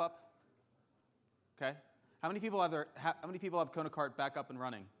got their app up? Okay. How many people have Konakart back up and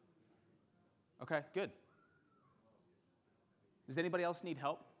running? Okay, good. Does anybody else need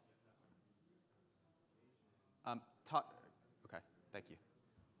help? Okay, thank you.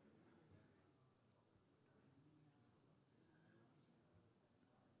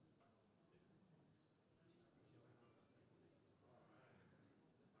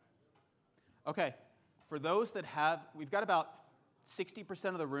 Okay, for those that have, we've got about 60%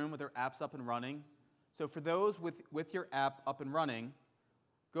 of the room with their apps up and running. So for those with your app up and running,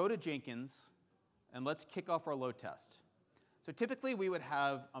 go to Jenkins and let's kick off our load test. So typically we would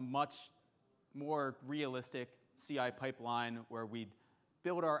have a much more realistic CI pipeline where we'd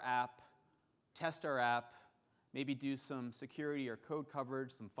build our app, test our app, maybe do some security or code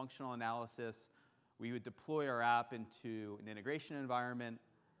coverage, some functional analysis. We would deploy our app into an integration environment.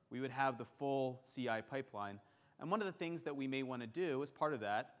 We would have the full CI pipeline. And one of the things that we may want to do as part of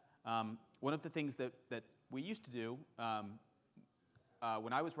that, one of the things that we used to do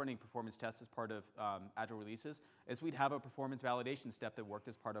when I was running performance tests as part of Agile releases is we'd have a performance validation step that worked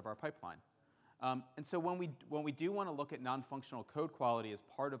as part of our pipeline. And so when we do want to look at non-functional code quality as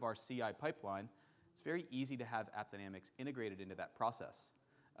part of our CI pipeline, it's very easy to have AppDynamics integrated into that process.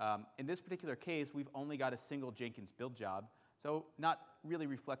 In this particular case, we've only got a single Jenkins build job, so not really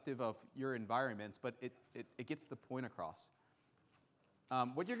reflective of your environments, but it gets the point across.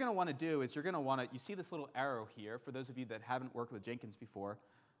 What you're going to want to do is you're going to want to, you see this little arrow here, for those of you that haven't worked with Jenkins before,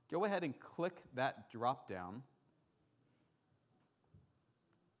 go ahead and click that drop down.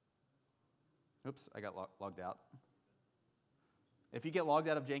 Oops, I got logged out. If you get logged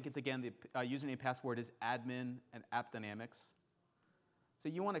out of Jenkins, again, the username and password is admin and AppDynamics. So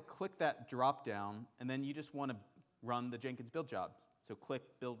you want to click that drop down, and then you just want to run the Jenkins build job. So click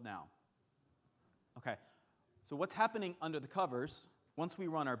Build Now. Okay, so what's happening under the covers, once we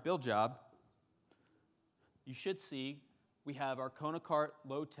run our build job, you should see we have our Konakart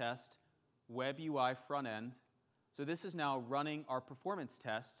load test web UI front end. So this is now running our performance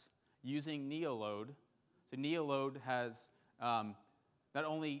test using Neoload. So Neoload has, not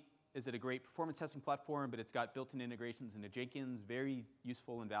only is it a great performance testing platform, but it's got built-in integrations into Jenkins, very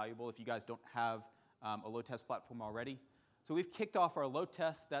useful and valuable if you guys don't have a load test platform already. So we've kicked off our load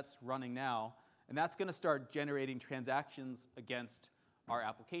test that's running now, and that's going to start generating transactions against our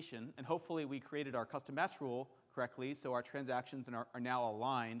application. And hopefully we created our custom match rule correctly, so our transactions are now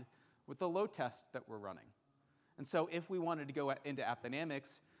aligned with the load test that we're running. And so if we wanted to go into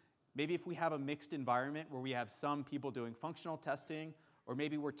AppDynamics, maybe if we have a mixed environment where we have some people doing functional testing, or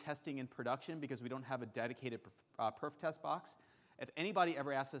maybe we're testing in production because we don't have a dedicated perf test box, if anybody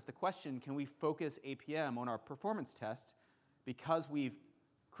ever asks us the question, can we focus APM on our performance test, because we've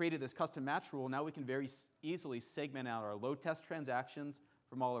created this custom match rule, now we can very easily segment out our load test transactions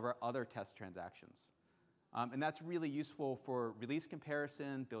from all of our other test transactions. And that's really useful for release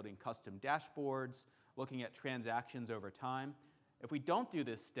comparison, building custom dashboards, looking at transactions over time. If we don't do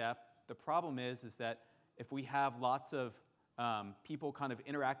this step, the problem is that if we have lots of people kind of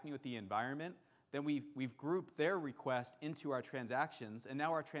interacting with the environment, then we've grouped their request into our transactions, and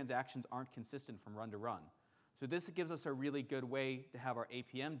now our transactions aren't consistent from run to run. So this gives us a really good way to have our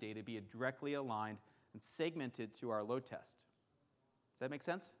APM data be directly aligned and segmented to our load test. Does that make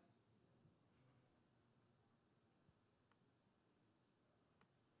sense?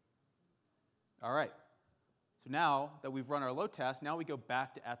 All right. So now that we've run our load test, now we go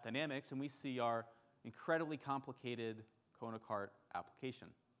back to AppDynamics and we see our incredibly complicated Konakart application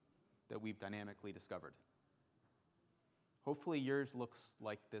that we've dynamically discovered. Hopefully yours looks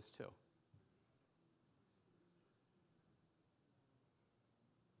like this too.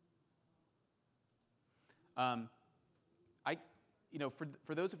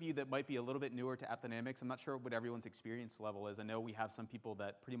 For those of you that might be a little bit newer to AppDynamics, I'm not sure what everyone's experience level is. I know we have some people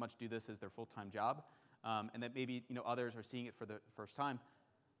that pretty much do this as their full-time job, and that maybe others are seeing it for the first time.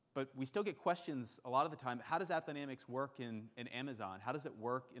 But we still get questions a lot of the time. How does AppDynamics work in Amazon? How does it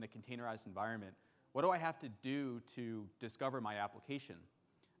work in a containerized environment? What do I have to do to discover my application?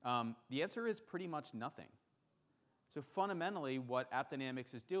 The answer is pretty much nothing. So fundamentally, what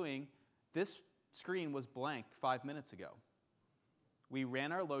AppDynamics is doing, this screen was blank 5 minutes ago. We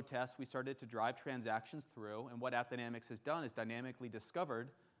ran our load test. We started to drive transactions through. And what AppDynamics has done is dynamically discovered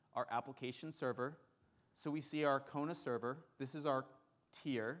our application server. So we see our Kona server. This is our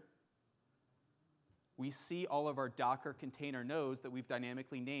tier. We see all of our Docker container nodes that we've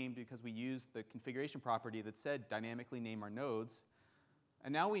dynamically named because we used the configuration property that said dynamically name our nodes.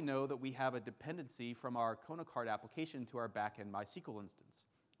 And now we know that we have a dependency from our Kona card application to our backend MySQL instance.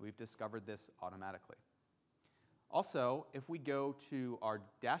 We've discovered this automatically. Also, if we go to our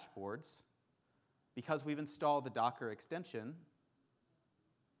dashboards, because we've installed the Docker extension,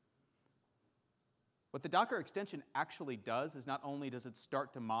 what the Docker extension actually does is not only does it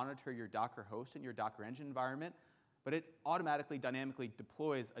start to monitor your Docker host and your Docker Engine environment, but it automatically, dynamically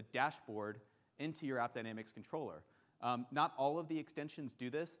deploys a dashboard into your AppDynamics controller. Not all of the extensions do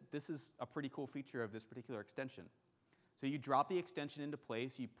this. This is a pretty cool feature of this particular extension. So you drop the extension into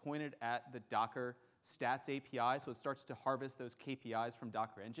place, you point it at the Docker stats API, so it starts to harvest those KPIs from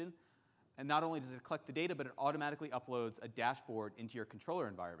Docker Engine. And not only does it collect the data, but it automatically uploads a dashboard into your controller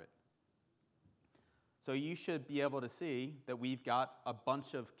environment. So you should be able to see that we've got a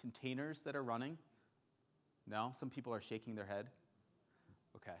bunch of containers that are running. No? Some people are shaking their head.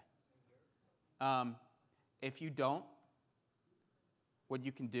 Okay. If you don't, what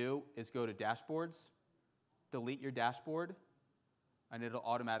you can do is go to dashboards, delete your dashboard, and it'll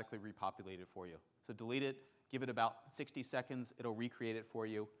automatically repopulate it for you. So delete it, give it about 60 seconds, it'll recreate it for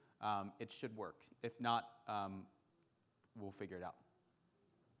you. It should work. If not, we'll figure it out.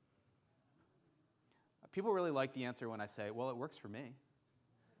 People really like the answer when I say, well, it works for me.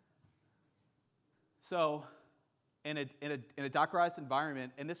 So in a Dockerized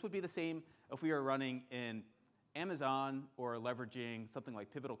environment, and this would be the same if we were running in Amazon or leveraging something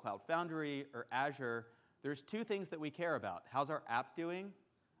like Pivotal Cloud Foundry or Azure, there's two things that we care about. How's our app doing,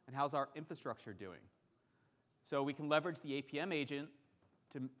 and how's our infrastructure doing? So we can leverage the APM agent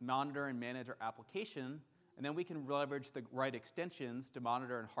to monitor and manage our application, and then we can leverage the right extensions to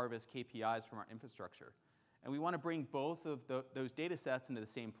monitor and harvest KPIs from our infrastructure. And we want to bring both of those data sets into the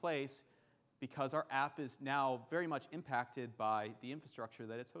same place because our app is now very much impacted by the infrastructure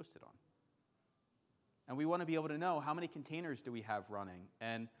that it's hosted on. And we want to be able to know how many containers do we have running,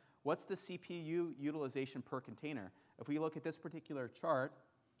 and what's the CPU utilization per container. If we look at this particular chart,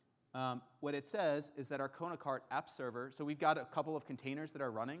 what it says is that our Kona cart app server, so we've got a couple of containers that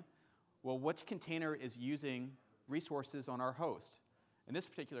are running. Well, which container is using resources on our host? In this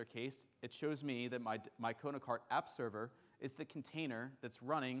particular case, it shows me that my Kona cart app server is the container that's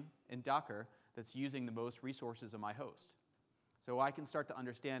running in Docker that's using the most resources of my host. So I can start to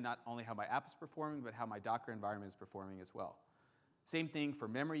understand not only how my app is performing, but how my Docker environment is performing as well. Same thing for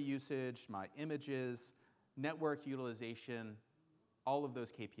memory usage, my images, network utilization, all of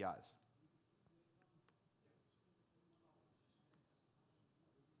those KPIs.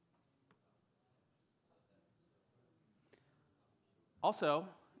 Also,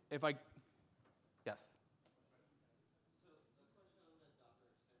 if I, yes? So a question on the Docker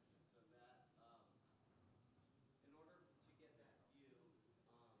extension. So that, in order to get that view, you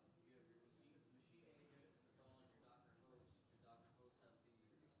have your machine agent installed on your Docker host. Your Docker host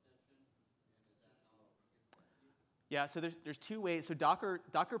has the extension, and is that how it gets that view? Yeah, so there's two ways. So Docker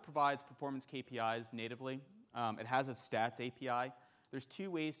provides performance KPIs natively. It has a stats API. There's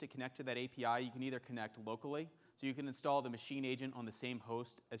two ways to connect to that API. You can either connect locally, so you can install the machine agent on the same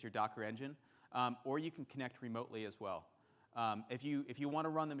host as your Docker engine, or you can connect remotely as well. If you want to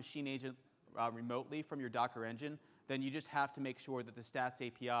run the machine agent remotely from your Docker engine, then you just have to make sure that the stats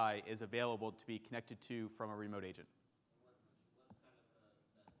API is available to be connected to from a remote agent. What's kind of the best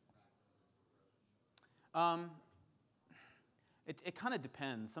practices approach? It kind of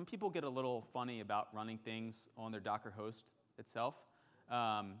depends. Some people get a little funny about running things on their Docker host itself.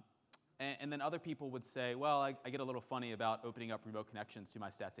 And then other people would say, well, I get a little funny about opening up remote connections to my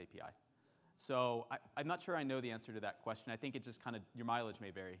stats API. So I'm not sure I know the answer to that question. I think it just kind of, your mileage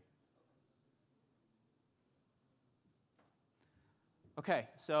may vary. OK,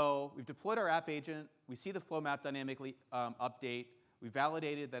 so we've deployed our app agent. We see the flow map dynamically update. We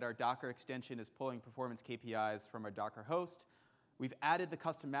validated that our Docker extension is pulling performance KPIs from our Docker host. We've added the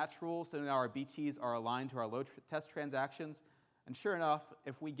custom match rule, so now our BTs are aligned to our load test transactions. And sure enough,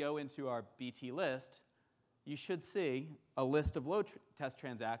 if we go into our BT list, you should see a list of load test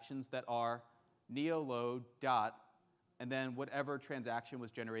transactions that are neoload dot, and then whatever transaction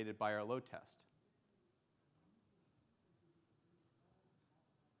was generated by our load test.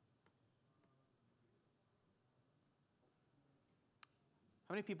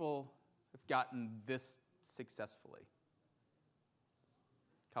 How many people have gotten this successfully?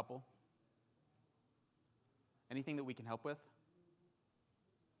 Couple? Anything that we can help with?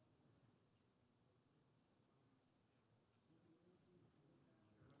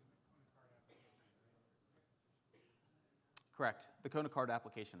 Correct, the Kona card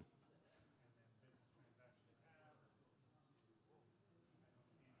application.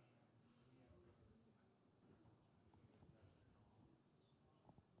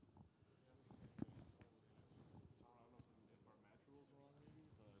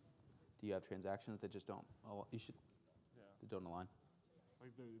 Do you have transactions that just don't? Oh, you should. Yeah. That don't align.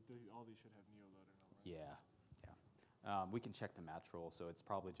 Like all these should have neoload in them, right? Yeah, yeah. We can check the match rule, so it's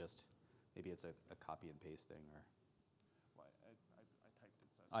probably just maybe it's a copy and paste thing, or. Well, I typed it,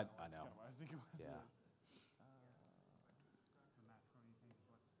 so I that's know. kind of what I think it was. Yeah.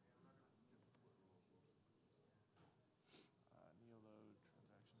 Neoload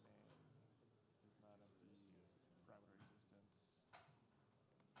transaction name is not empty,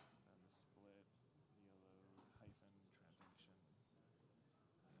 parameter existence, then the split, neoload hyphen transaction.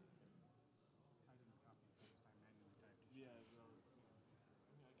 I didn't copy and paste, I manually typed it. Yeah, I can.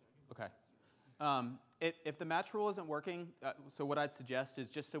 Okay. If the match rule isn't working, so what I'd suggest is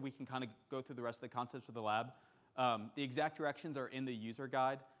just so we can kind of go through the rest of the concepts of the lab, the exact directions are in the user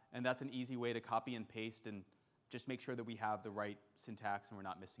guide, and that's an easy way to copy and paste and just make sure that we have the right syntax and we're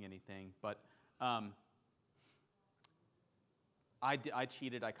not missing anything. But I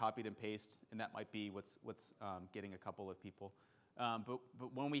cheated, I copied and pasted, and that might be what's getting a couple of people. But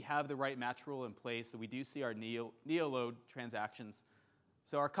when we have the right match rule in place, so we do see our neoload transactions.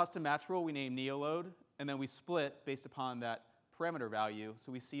 So our custom match rule we name neoload, and then we split based upon that parameter value.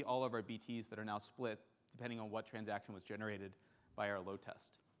 So we see all of our BTs that are now split depending on what transaction was generated by our load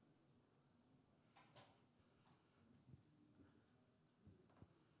test.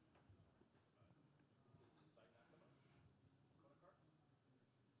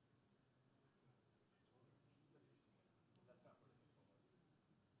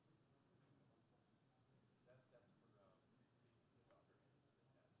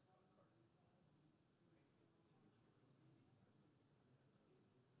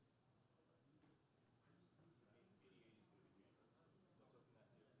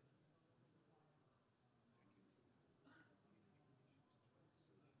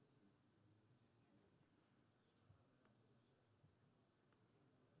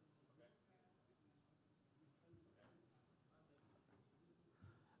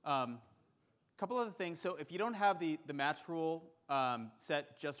 Couple other things. So if you don't have the match rule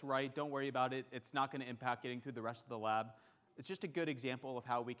set just right, don't worry about it. It's not going to impact getting through the rest of the lab. It's just a good example of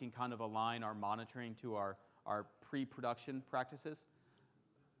how we can kind of align our monitoring to our pre-production practices.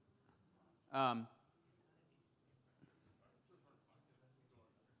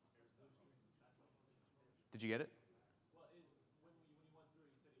 Did you get it? Well, when you went through, you said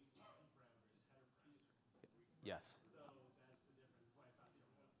HTTP parameters, header keys. Yes. So that's the difference. That's why I thought you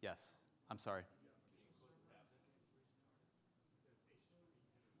were. Yes. I'm sorry.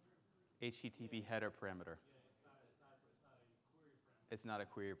 HTTP header parameter. Yeah, it's not a query parameter. It's not a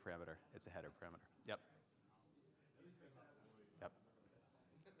query parameter. It's a header parameter. Yep. Yep.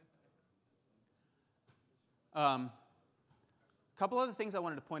 Couple other things I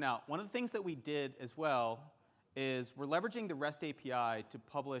wanted to point out. One of the things that we did as well is we're leveraging the REST API to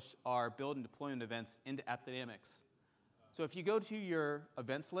publish our build and deployment events into AppDynamics. So if you go to your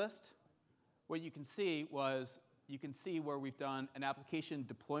events list, what you can see where we've done an application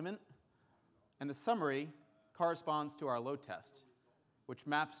deployment, and the summary corresponds to our load test, which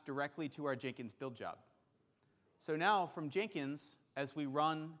maps directly to our Jenkins build job. So now from Jenkins, as we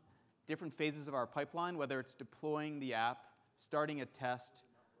run different phases of our pipeline, whether it's deploying the app, starting a test,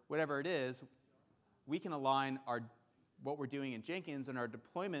 whatever it is, we can align what we're doing in Jenkins and our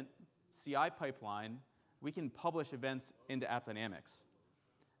deployment CI pipeline. We can publish events into AppDynamics.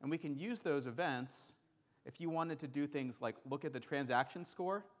 And we can use those events if you wanted to do things like look at the transaction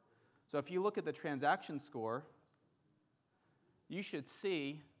score. So if you look at the transaction score, you should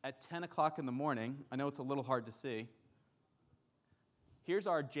see at 10 o'clock in the morning, I know it's a little hard to see, here's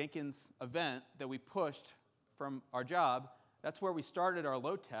our Jenkins event that we pushed from our job. That's where we started our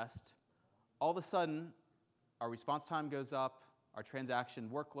load test. All of a sudden, our response time goes up, our transaction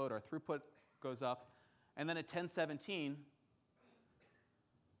workload, our throughput goes up, and then at 10:17,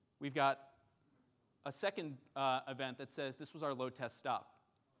 we've got a second event that says this was our load test stop.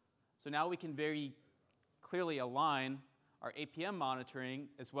 So now we can very clearly align our APM monitoring,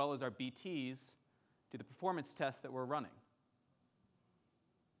 as well as our BTs to the performance tests that we're running.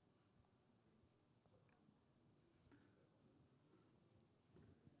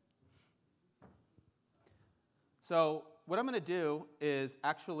 So what I'm going to do is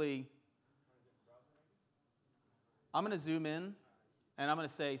actually, I'm going to zoom in, and I'm going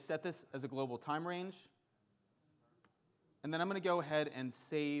to say set this as a global time range. And then I'm going to go ahead and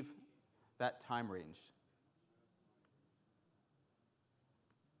save that time range.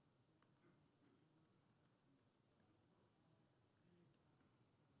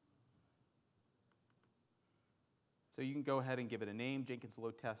 So you can go ahead and give it a name, Jenkins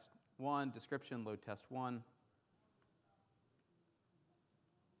load test 1, description, load test 1.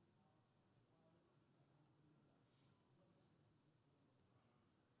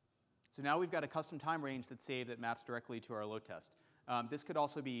 So now we've got a custom time range that's saved that maps directly to our load test. This could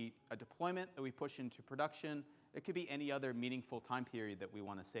also be a deployment that we push into production. It could be any other meaningful time period that we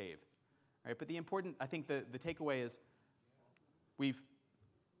want to save. Right? But the important, I think the takeaway is we've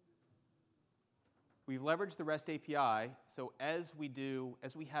leveraged the REST API, so as we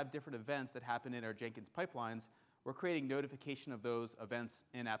have different events that happen in our Jenkins pipelines, we're creating notification of those events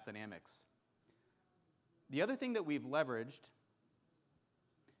in AppDynamics. The other thing that we've leveraged,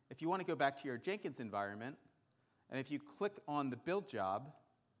 if you want to go back to your Jenkins environment, and if you click on the build job,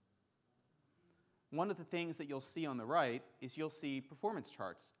 one of the things that you'll see on the right is you'll see performance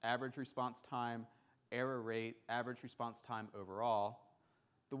charts, average response time, error rate, average response time overall.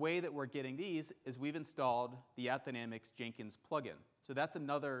 The way that we're getting these is we've installed the AppDynamics Jenkins plugin. So that's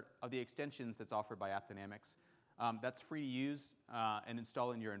another of the extensions that's offered by AppDynamics. That's free to use and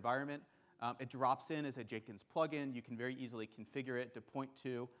install in your environment. It drops in as a Jenkins plugin. You can very easily configure it to point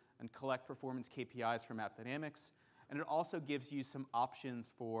to and collect performance KPIs from AppDynamics. And it also gives you some options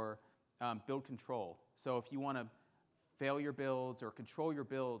for build control. So if you want to fail your builds or control your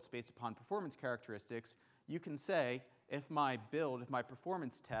builds based upon performance characteristics, you can say, if my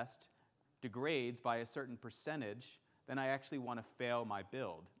performance test degrades by a certain percentage, then I actually want to fail my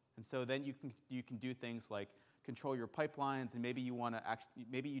build. And so then you can do things like control your pipelines, and maybe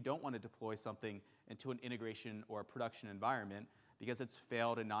you don't want to deploy something into an integration or a production environment because it's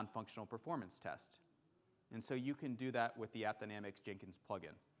failed a non-functional performance test. And so you can do that with the AppDynamics Jenkins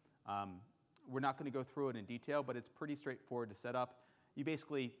plugin. We're not going to go through it in detail, but it's pretty straightforward to set up. You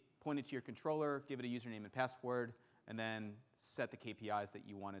basically point it to your controller, give it a username and password, and then set the KPIs that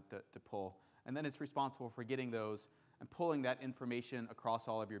you want it to pull. And then it's responsible for getting those and pulling that information across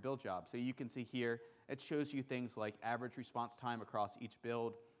all of your build jobs. So you can see here, it shows you things like average response time across each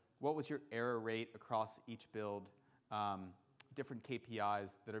build, what was your error rate across each build, different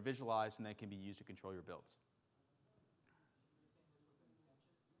KPIs that are visualized and then can be used to control your builds.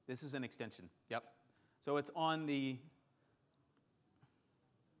 This is an extension, yep. So it's on the,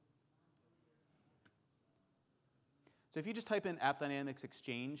 so if you just type in AppDynamics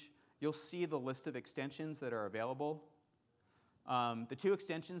Exchange, you'll see the list of extensions that are available. The two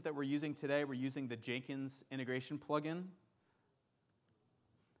extensions that we're using today, we're using the Jenkins integration plugin,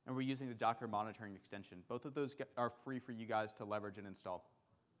 and we're using the Docker monitoring extension. Both of those are free for you guys to leverage and install.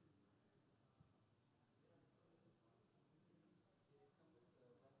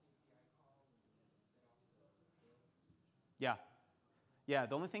 Yeah,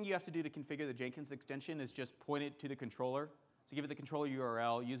 the only thing you have to do to configure the Jenkins extension is just point it to the controller. So give it the controller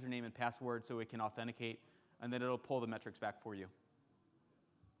URL, username, and password so it can authenticate, and then it'll pull the metrics back for you.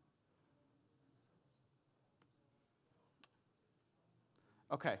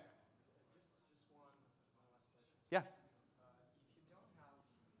 Okay. Just one last question. Yeah. If you don't have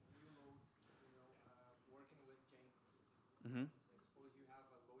new load, working with Jenkins, Mm-hmm. so suppose you have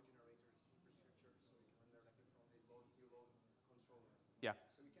a load generators infrastructure, so you can render like it from the new load controller. Yeah.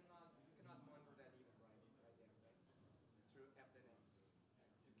 So you cannot monitor that even right there, right? Through AppDynamics.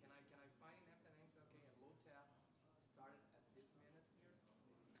 Can I find in AppDynamics? Okay, a load test started at this minute here.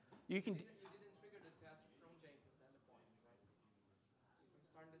 You can. You didn't trigger the test from Jenkins. That's the point, right? If I'm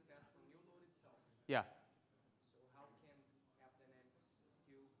starting the test from new load itself. Yeah. So how can AppDynamics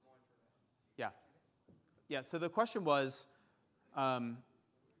still monitor that? Yeah. Yeah. So the question was,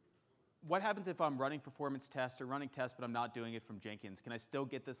 what happens if I'm running performance tests or running tests, but I'm not doing it from Jenkins? Can I still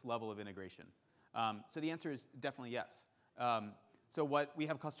get this level of integration? So the answer is definitely yes. So we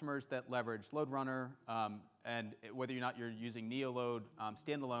have customers that leverage LoadRunner, and whether or not you're using NeoLoad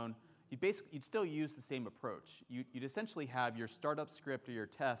standalone, you'd still use the same approach. You'd essentially have your startup script or your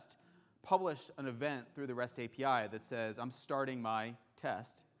test publish an event through the REST API that says, I'm starting my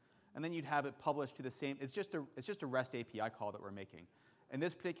test, and then you'd have it published to the same, it's just a REST API call that we're making. In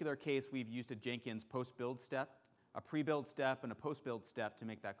this particular case, we've used a Jenkins post-build step a pre-build step and a post-build step to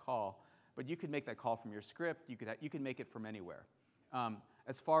make that call. But you could make that call from your script. You can make it from anywhere.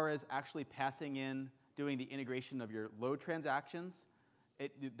 As far as actually passing in, doing the integration of your load transactions,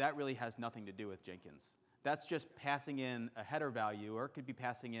 that really has nothing to do with Jenkins. That's just passing in a header value, or it could be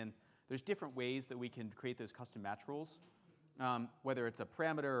passing in. There's different ways that we can create those custom match rules, whether it's a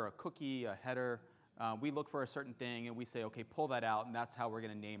parameter or a cookie, a header. We look for a certain thing, and we say, OK, pull that out, and that's how we're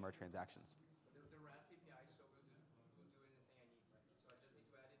going to name our transactions. The REST API so will do anything I need, right? So I just need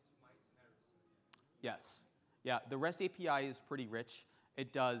to add it to my scenarios. Yes. Yeah, the REST API is pretty rich.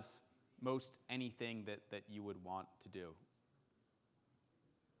 It does most anything that you would want to do.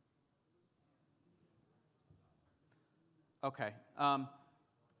 OK.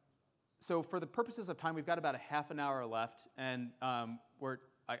 So for the purposes of time, we've got about a half an hour left. And I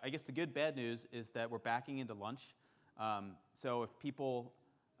guess the good, bad news is that we're backing into lunch. So if people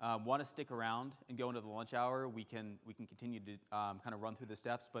want to stick around and go into the lunch hour, we can continue to kind of run through the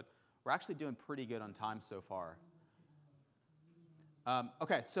steps. But we're actually doing pretty good on time so far.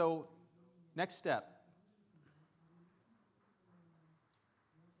 OK, so next step.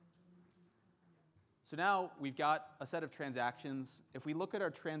 So now we've got a set of transactions. If we look at our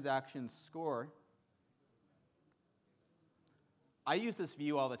transaction score, I use this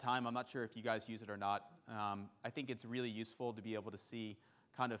view all the time. I'm not sure if you guys use it or not. I think it's really useful to be able to see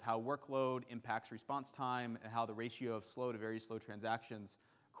kind of how workload impacts response time and how the ratio of slow to very slow transactions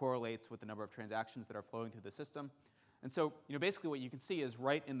correlates with the number of transactions that are flowing through the system. And so basically what you can see is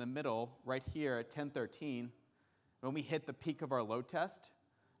right in the middle, right here at 10:13, when we hit the peak of our load test,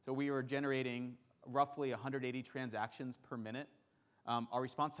 so we were generating roughly 180 transactions per minute, our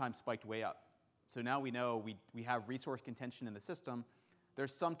response time spiked way up. So now we know we have resource contention in the system.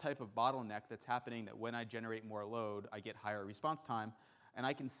 There's some type of bottleneck that's happening that when I generate more load, I get higher response time. And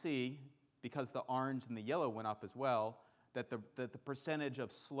I can see, because the orange and the yellow went up as well, that the percentage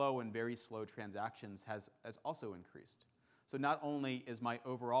of slow and very slow transactions has also increased. So not only is my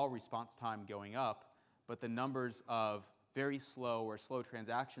overall response time going up, but the numbers of very slow or slow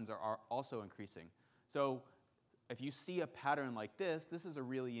transactions are also increasing. So if you see a pattern like this is a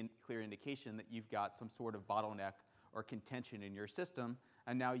really clear indication that you've got some sort of bottleneck or contention in your system,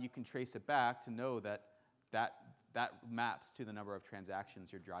 and now you can trace it back to know that maps to the number of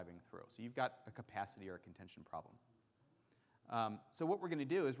transactions you're driving through. So you've got a capacity or a contention problem. So what we're going to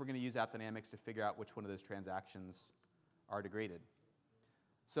do is we're going to use AppDynamics to figure out which one of those transactions are degraded.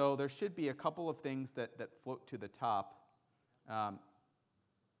 So there should be a couple of things that float to the top.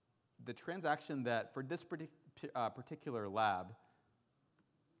 The transaction that, for this particular lab,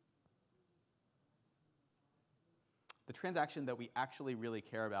 the transaction that we actually really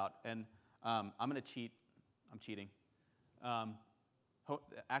care about, and I'm going to cheat. I'm cheating.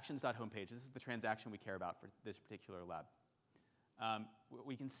 Actions.homepage. This is the transaction we care about for this particular lab. What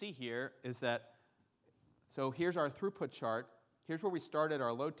we can see here is that, so here's our throughput chart. Here's where we started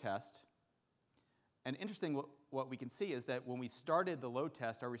our load test. And interesting, what we can see is that when we started the load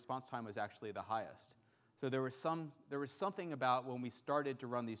test, our response time was actually the highest. So there was something about when we started to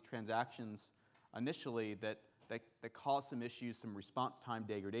run these transactions initially that caused some issues, some response time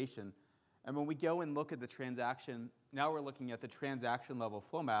degradation. And when we go and look at the transaction, now we're looking at the transaction level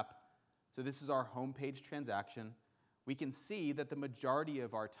flow map. So this is our homepage transaction. We can see that the majority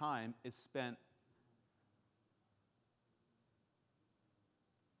of our time is spent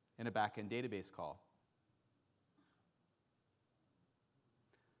in a backend database call.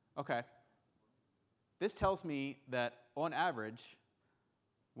 OK. This tells me that, on average,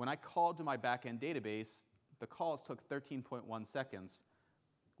 when I called to my backend database, the calls took 13.1 seconds,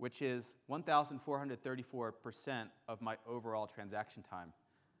 which is 1,434% of my overall transaction time.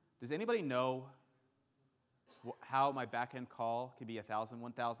 Does anybody know how my backend call can be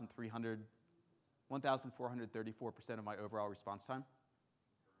 1,434% of my overall response time?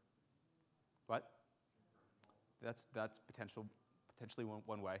 What? That's potentially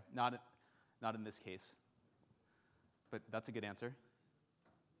one way. Not in this case. But that's a good answer.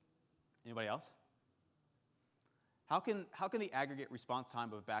 Anybody else? How can the aggregate response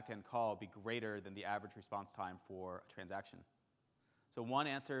time of a backend call be greater than the average response time for a transaction? So one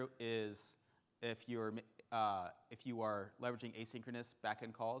answer is if you are leveraging asynchronous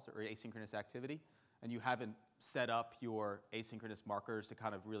backend calls or asynchronous activity, and you haven't set up your asynchronous markers to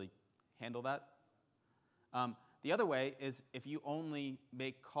kind of really handle that. The other way is if you only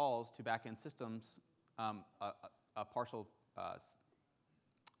make calls to backend systems a partial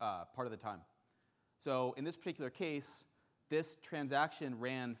part of the time. So in this particular case, this transaction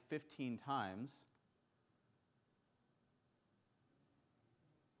ran 15 times.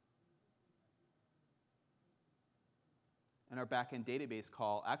 and our backend database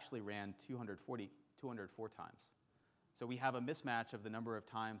call actually ran 204 times. So we have a mismatch of the number of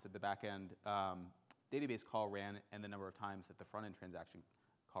times that the backend database call ran and the number of times that the front-end transaction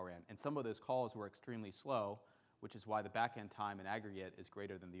call ran. And some of those calls were extremely slow, which is why the backend time in aggregate is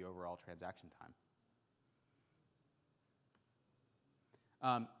greater than the overall transaction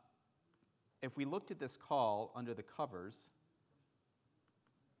time. If we looked at this call under the covers,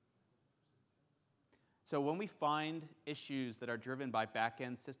 so when we find issues that are driven by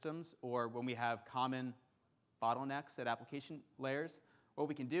backend systems or when we have common bottlenecks at application layers, what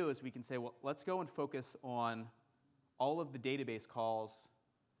we can do is we can say, well, let's go and focus on all of the database calls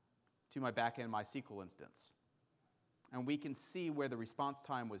to my backend MySQL instance. And we can see where the response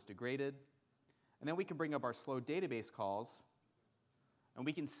time was degraded. And then we can bring up our slow database calls, and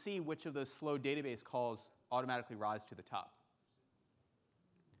we can see which of those slow database calls automatically rise to the top.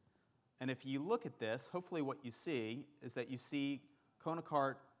 And if you look at this, hopefully what you see is that you see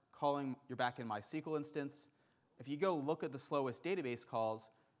Konakart calling your backend MySQL instance. If you go look at the slowest database calls,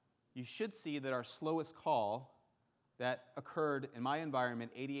 you should see that our slowest call that occurred in my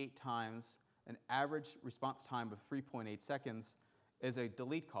environment 88 times, an average response time of 3.8 seconds, is a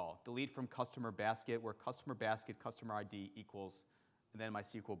delete call. Delete from customer basket, where customer basket customer ID equals, and then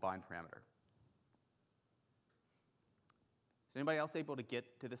MySQL bind parameter. Is anybody else able to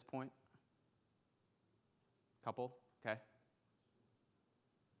get to this point? Couple? Okay.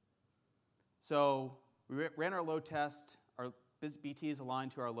 So we ran our load test. Our BT is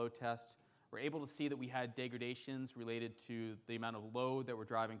aligned to our load test. We're able to see that we had degradations related to the amount of load that we're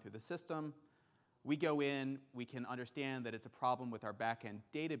driving through the system. We go in, we can understand that it's a problem with our backend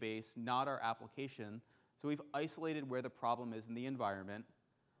database, not our application. So we've isolated where the problem is in the environment.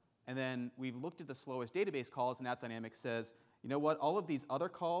 And then we've looked at the slowest database calls, and AppDynamics says, you know what, all of these other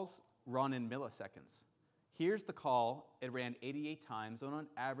calls run in milliseconds. Here's the call. It ran 88 times, and on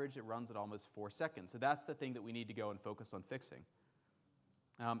average, it runs at almost 4 seconds. So that's the thing that we need to go and focus on fixing.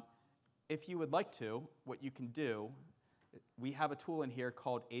 If you would like to, what you can do, we have a tool in here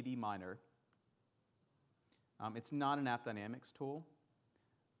called AppDynamics. It's not an AppDynamics tool,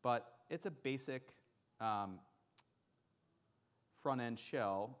 but it's a basic front-end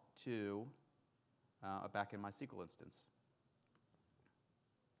shell to a backend MySQL instance.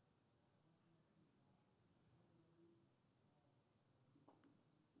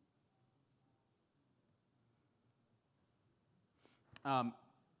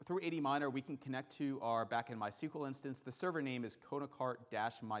 Through AppDynamics, we can connect to our backend MySQL instance. The server name is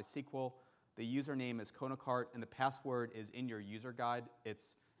Konakart-MySQL. The username is Konakart, and the password is in your user guide.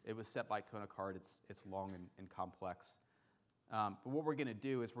 It was set by Konakart. It's long and complex. But what we're going to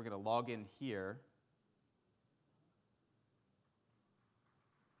do is we're going to log in here.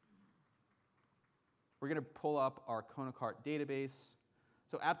 We're going to pull up our Konakart database.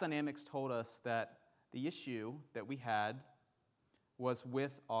 So AppDynamics told us that the issue that we had was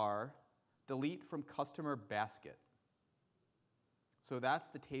with our delete from customer basket. So that's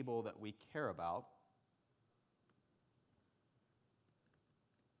the table that we care about.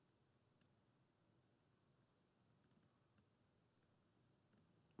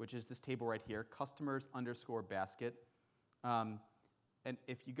 Which is this table right here, customers_basket. And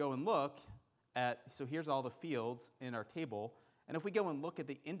if you go and look at, so here's all the fields in our table. And if we go and look at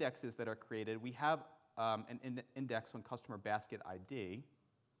the indexes that are created, we have an index on customer basket ID.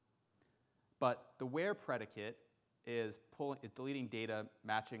 But the where predicate is deleting data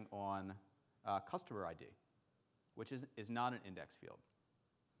matching on customer ID, which is not an index field.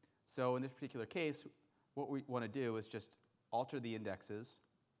 So in this particular case, what we want to do is just alter the indexes.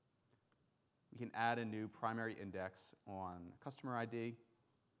 We can add a new primary index on customer ID.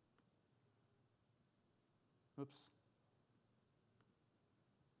 Oops.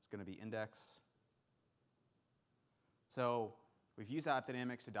 It's going to be index. So we've used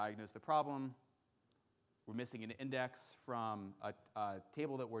AppDynamics to diagnose the problem. We're missing an index from a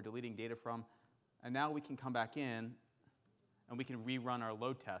table that we're deleting data from. And now we can come back in and we can rerun our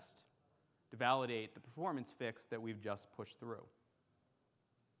load test to validate the performance fix that we've just pushed through.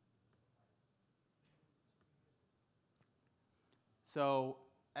 So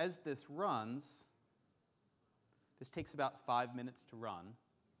as this runs, this takes about 5 minutes to run.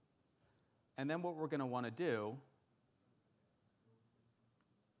 And then what we're going to want to do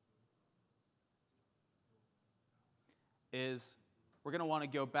is we're going to want to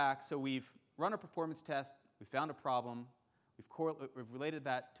go back. So we've run a performance test. We found a problem. We've related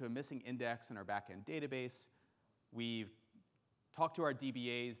that to a missing index in our backend database. We've talked to our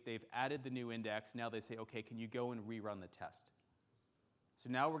DBAs. They've added the new index. Now they say, OK, can you go and rerun the test? So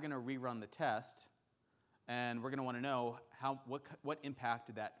now we're going to rerun the test. and we're going to want to know what impact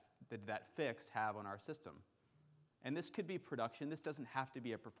did that fix have on our system. And this could be production. This doesn't have to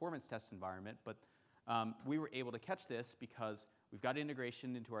be a performance test environment, but we were able to catch this because we've got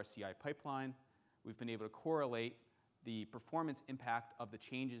integration into our CI pipeline. We've been able to correlate the performance impact of the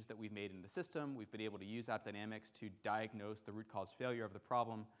changes that we've made in the system. We've been able to use AppDynamics to diagnose the root cause failure of the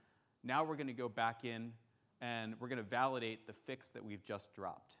problem. Now we're going to go back in and we're going to validate the fix that we've just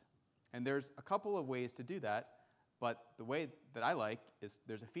dropped. And there's a couple of ways to do that, but the way that I like is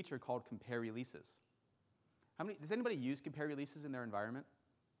there's a feature called compare releases. Does anybody use compare releases in their environment?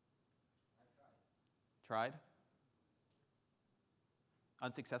 I've tried. Tried?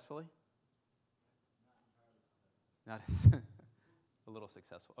 Unsuccessfully? Not as a little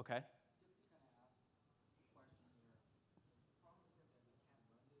successful. Okay. Just to kind of ask a question here. The problem is that we can't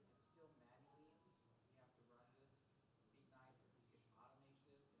run this. It's still manually. We have to run this. It'd be nice if we could automate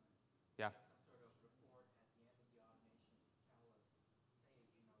this and Yeah. get some sort of report at the end of the automation to tell us, hey,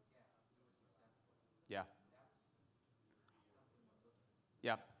 we were successful. Yeah. That's something we're looking at.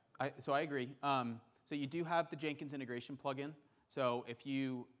 Yeah. So I agree. So you do have the Jenkins integration plugin. So if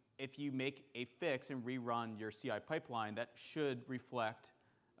you make a fix and rerun your CI pipeline, that should reflect,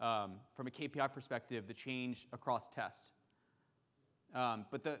 from a KPI perspective, the change across test.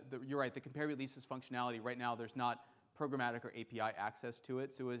 But you're right, the compare releases functionality, right now there's not programmatic or API access to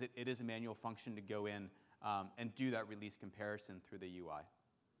it, so it is a manual function to go in and do that release comparison through the UI.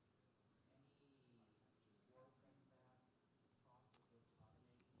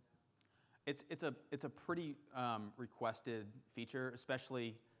 It's a pretty requested feature,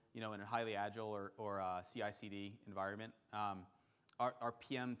 especially in a highly agile or CI/CD environment. Our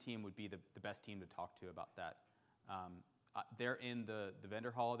PM team would be the best team to talk to about that. They're in the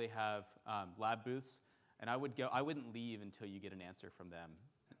vendor hall. They have lab booths, and I wouldn't leave until you get an answer from them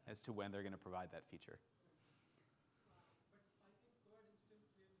as to when they're going to provide that feature. But I think Code still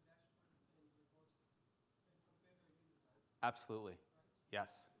create the dashboard and reports and compare the releases, right? Absolutely.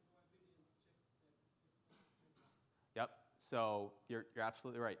 Yes. Go every day and check that. Yep. So you're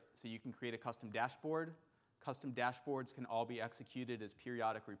absolutely right. So you can create a custom dashboard. Custom dashboards can all be executed as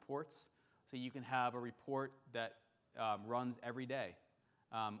periodic reports. So you can have a report that runs every day.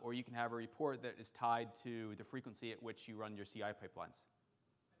 Or you can have a report that is tied to the frequency at which you run your CI pipelines.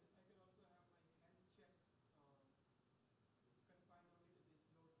 I can also have like hand checks confined only to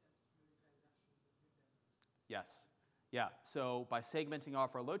these load test unit transactions with them. Yes. Yeah. So by segmenting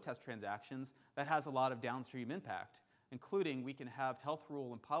off our load test transactions, that has a lot of downstream impact, including we can have health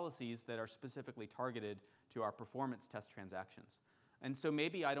rule and policies that are specifically targeted to our performance test transactions. And so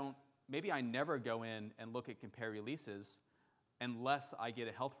maybe I never go in and look at compare releases unless I get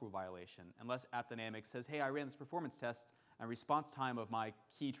a health rule violation, unless AppDynamics says, hey, I ran this performance test and response time of my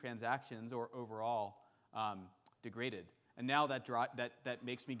key transactions or overall degraded. And now that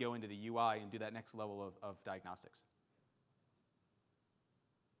makes me go into the UI and do that next level of diagnostics.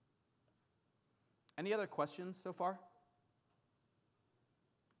 Any other questions so far?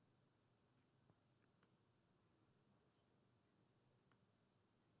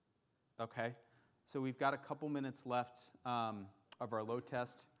 Okay, so we've got a couple minutes left of our load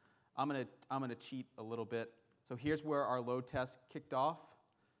test. I'm gonna cheat a little bit. So here's where our load test kicked off.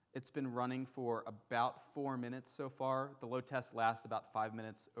 It's been running for about 4 minutes so far. The load test lasts about 5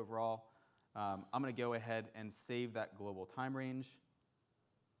 minutes overall. I'm gonna go ahead and save that global time range.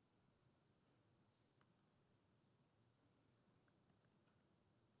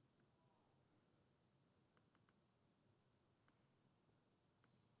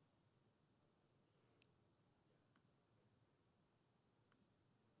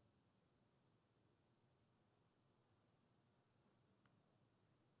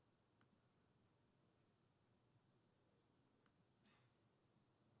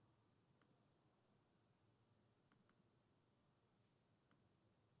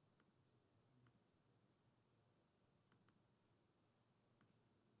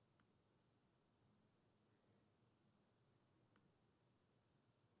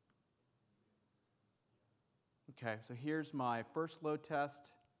 Okay, so here's my first load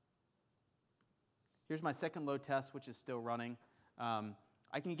test. Here's my second load test, which is still running.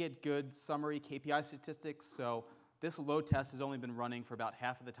 I can get good summary KPI statistics, so this load test has only been running for about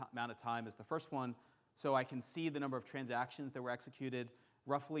half of the amount of time as the first one, so I can see the number of transactions that were executed,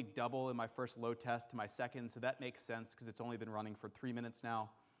 roughly double in my first load test to my second, so that makes sense because it's only been running for 3 minutes now.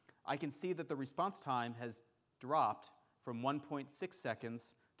 I can see that the response time has dropped from 1.6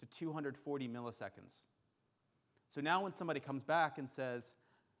 seconds to 240 milliseconds. So now when somebody comes back and says,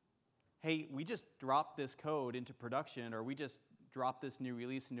 hey, we just dropped this code into production, or we just dropped this new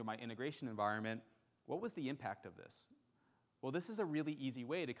release into my integration environment, what was the impact of this? Well, this is a really easy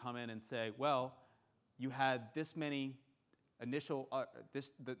way to come in and say, well, you had this many initial,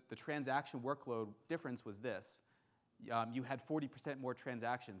 the transaction workload difference was this. You had 40% more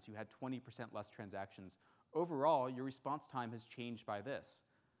transactions. You had 20% less transactions. Overall, your response time has changed by this.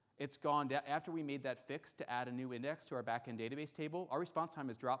 It's gone down, after we made that fix to add a new index to our backend database table, our response time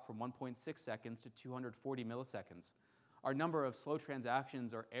has dropped from 1.6 seconds to 240 milliseconds. Our number of slow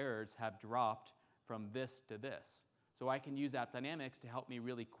transactions or errors have dropped from this to this. So I can use AppDynamics to help me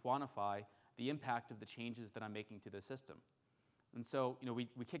really quantify the impact of the changes that I'm making to the system. And so,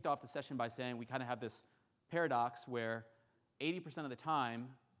 we kicked off the session by saying we kind of have this paradox where 80% of the time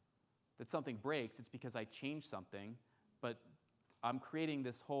that something breaks, it's because I changed something, but I'm creating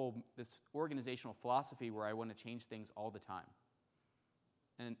this organizational philosophy where I want to change things all the time.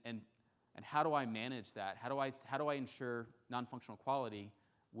 And how do I manage that? How do I ensure non-functional quality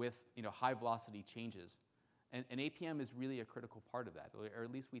with high velocity changes? And APM is really a critical part of that, or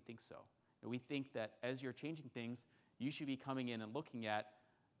at least we think so. We think that as you're changing things, you should be coming in and looking at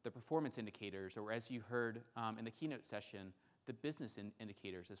the performance indicators, or as you heard in the keynote session, the business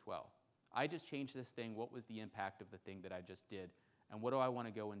indicators as well. I just changed this thing. What was the impact of the thing that I just did? And what do I want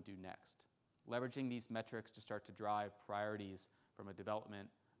to go and do next? Leveraging these metrics to start to drive priorities from a development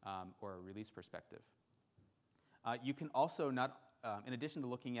or a release perspective. You can also in addition to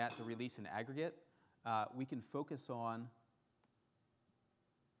looking at the release in aggregate, we can focus on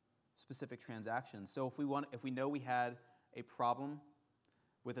specific transactions. So if we know we had a problem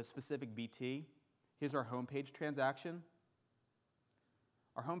with a specific BT, here's our homepage transaction.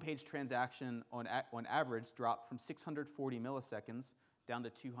 Our homepage transaction on average dropped from 640 milliseconds down to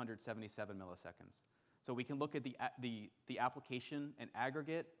 277 milliseconds. So we can look at the application in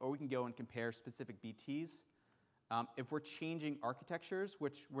aggregate, or we can go and compare specific BTs. If we're changing architectures,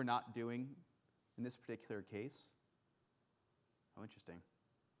 which we're not doing in this particular case. Oh, interesting.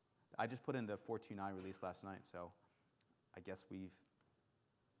 I just put in the 4.2.9 release last night, so I guess we've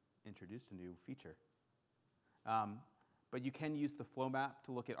introduced a new feature. But you can use the flow map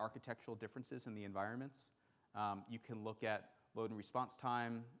to look at architectural differences in the environments. You can look at load and response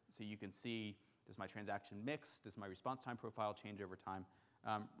time, so you can see, does my transaction mix? Does my response time profile change over time?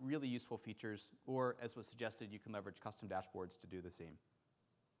 Really useful features, or as was suggested, you can leverage custom dashboards to do the same.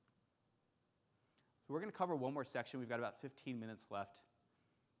 So we're going to cover one more section. We've got about 15 minutes left.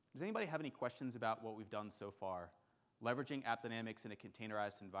 Does anybody have any questions about what we've done so far? Leveraging AppDynamics in a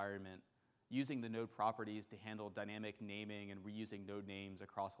containerized environment, using the node properties to handle dynamic naming and reusing node names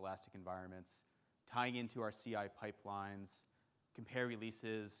across elastic environments, tying into our CI pipelines, compare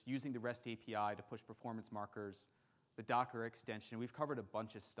releases, using the REST API to push performance markers, the Docker extension. We've covered a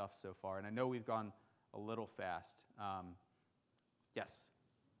bunch of stuff so far, and I know we've gone a little fast. Yes?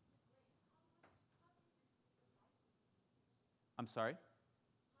 I'm sorry?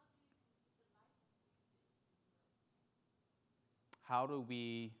 How do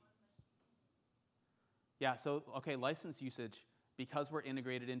we... Yeah, so, okay, license usage, because we're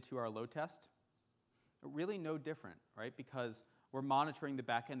integrated into our load test, really no different, right? Because we're monitoring the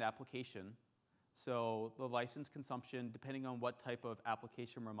backend application. So the license consumption, depending on what type of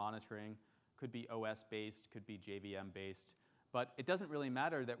application we're monitoring, could be OS-based, could be JVM-based. But it doesn't really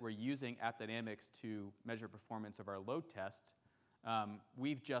matter that we're using AppDynamics to measure performance of our load test.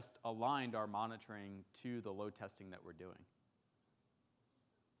 We've just aligned our monitoring to the load testing that we're doing.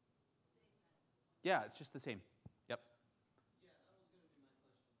 Yeah, it's just the same. Yep. Yeah, that was going to be my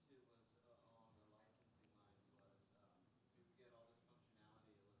question too, was along the licensing lines was, do we get all this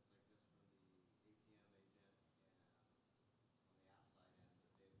functionality, it looks like this, from the APM agent and on the app side and the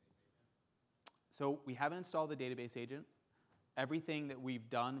database agent? So we haven't installed the database agent. Everything that we've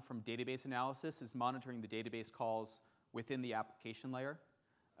done from database analysis is monitoring the database calls within the application layer.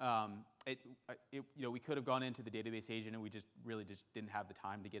 We could have gone into the database agent, and we just really didn't have the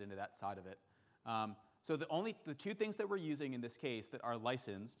time to get into that side of it. So the two things that we're using in this case that are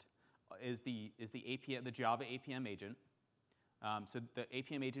licensed is the APM, the Java APM agent. So the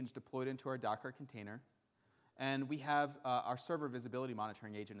APM agent is deployed into our Docker container, and we have our server visibility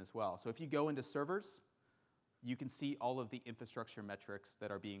monitoring agent as well. So if you go into servers, you can see all of the infrastructure metrics that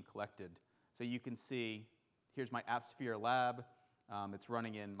are being collected. So you can see, here's my AppSphere lab. It's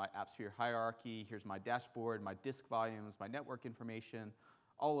running in my AppSphere hierarchy. Here's my dashboard, my disk volumes, my network information,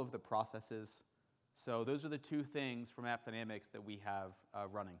 all of the processes. So those are the two things from AppDynamics that we have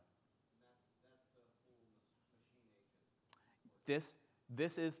running. And that's the full machine agent?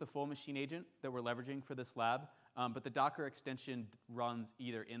 This is the full machine agent that we're leveraging for this lab, but the Docker extension runs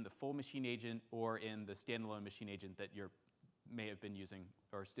either in the full machine agent or in the standalone machine agent that you may have been using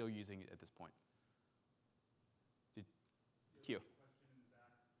or still using at this point. Q. Question in the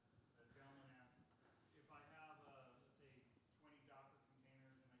back. A gentleman asked, if I have, let's say, 20 Docker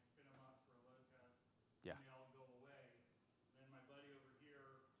containers and I spin them up for a load test, Yeah. and they all go away, then my buddy over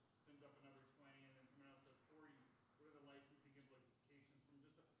here spins up another 20, and then someone else does 40. What are the licensing implications from just a pure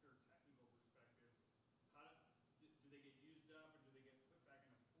technical perspective? How do they get used up, or do they get put back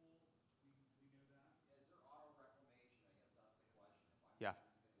in a pool? We know that. Is there auto reclamation? I guess that's the question. If I'm Yeah. not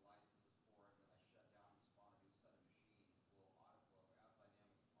using any licenses for it, then I shut down and spawn a new set of machines. Will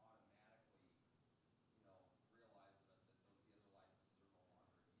AppDynamics automatically, realize that the other licenses are no longer in use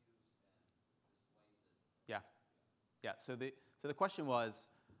and displace it? Yeah. Yeah. So the question was,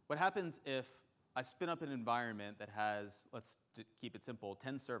 what happens if I spin up an environment that has, let's keep it simple,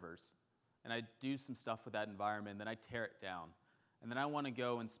 10 servers, and I do some stuff with that environment, then I tear it down. And then I want to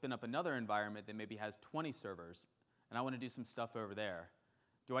go and spin up another environment that maybe has 20 servers, and I want to do some stuff over there.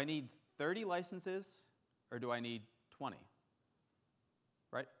 Do I need 30 licenses, or do I need 20?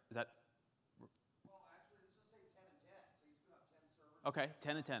 Right? Is that? Well, actually, let's just say 10 and 10. So you spin up 10 servers. Okay,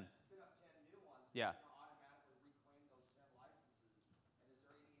 10 and 10. Spin up 10 new ones. Yeah. It's going to automatically reclaim those 10 licenses. And is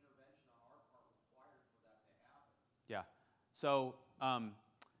there any intervention on our part required for that to happen? Yeah. So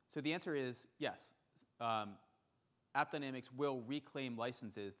the answer is yes. AppDynamics will reclaim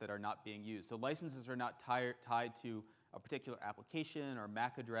licenses that are not being used. So licenses are not tied to a particular application or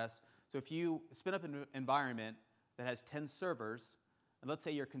MAC address. So if you spin up an environment that has 10 servers, and let's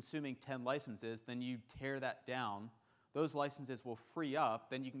say you're consuming 10 licenses, then you tear that down. Those licenses will free up.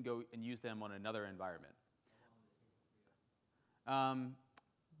 Then you can go and use them on another environment.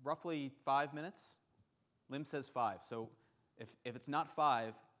 Roughly 5 minutes. Lim says 5. So if it's not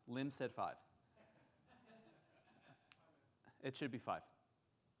 5, Lim said 5. It should be 5.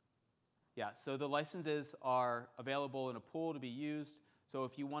 Yeah, so the licenses are available in a pool to be used. So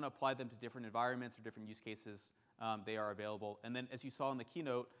if you want to apply them to different environments or different use cases, they are available. And then as you saw in the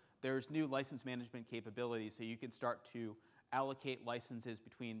keynote, there's new license management capabilities. So you can start to allocate licenses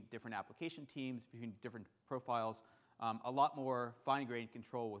between different application teams, between different profiles, a lot more fine-grained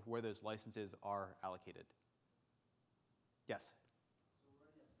control with where those licenses are allocated. Yes? So we're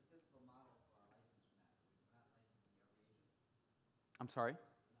running a statistical model for our license management. We're not licensing every agent. I'm sorry? We're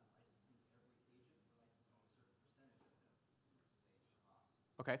not licensing every agent. We're licensing a certain percentage of them in stage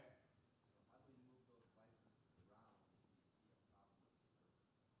costs. Okay. So how do we move those licenses around if we see a problem with the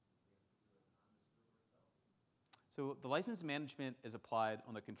server? Do we have to do it on the server itself? So the license management is applied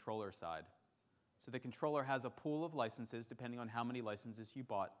on the controller side. So the controller has a pool of licenses depending on how many licenses you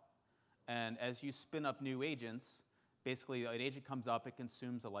bought. And as you spin up new agents, basically an agent comes up, it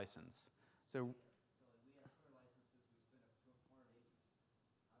consumes a license. So So we have per licenses, we spin up 200 agents.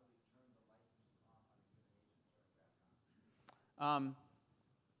 How do we turn the license off on a given agent and turn it back on?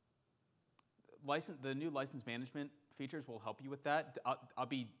 the new license management features will help you with that. I'll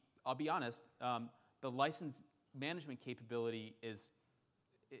be honest. The license management capability is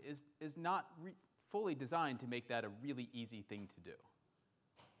not fully designed to make that a really easy thing to do.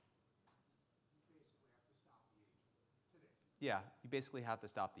 Yeah, you basically have to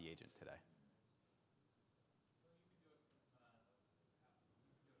stop the agent today.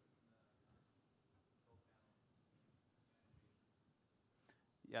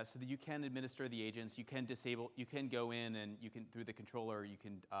 Yeah, so that you can administer the agents. You can disable. You can go in and you can through the controller. You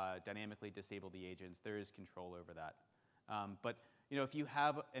can dynamically disable the agents. There is control over that. But if you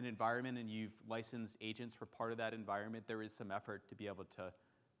have an environment and you've licensed agents for part of that environment, there is some effort to be able to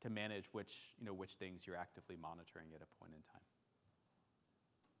manage which things you're actively monitoring at a point in time.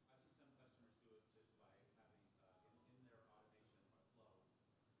 I've seen some customers do it just by having in their automation flow,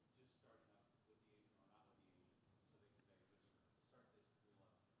 just starting up with the agent or not with the agent, so they can say, just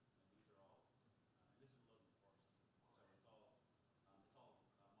start this pool up, and these are all, and this is load and force,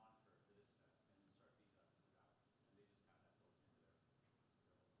 so it's all monitored for this step, and then start these up and out,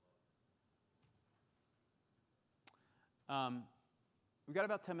 and they just count that built into their flow. We've got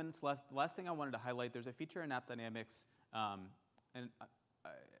about 10 minutes left. The last thing I wanted to highlight, there's a feature in AppDynamics, and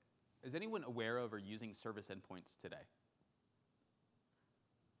is anyone aware of or using service endpoints today?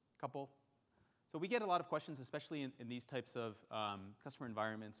 Couple? So we get a lot of questions, especially in these types of customer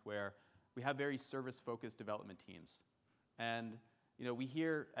environments where we have very service-focused development teams. And we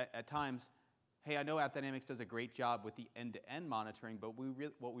hear at times, hey, I know AppDynamics does a great job with the end-to-end monitoring, but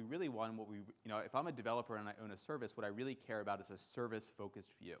what we really want, if I'm a developer and I own a service, what I really care about is a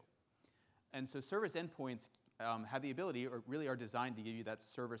service-focused view. And so service endpoints have the ability, or really are designed to give you that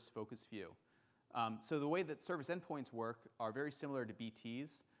service-focused view. So the way that service endpoints work are very similar to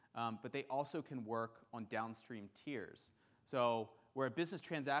BTs, but they also can work on downstream tiers. So where a business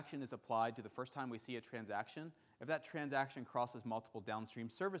transaction is applied to the first time we see a transaction, if that transaction crosses multiple downstream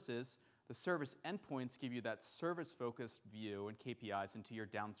services, the service endpoints give you that service-focused view and KPIs into your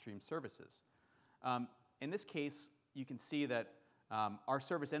downstream services. In this case, you can see that our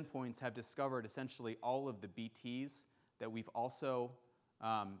service endpoints have discovered essentially all of the BTs that we've also,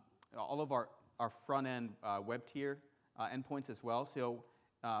 all of our front-end web tier endpoints as well. So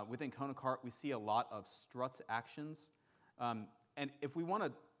within Kona Cart, we see a lot of struts actions. And if we want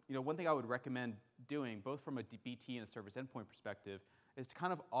to, one thing I would recommend doing, both from a BT and a service endpoint perspective, is to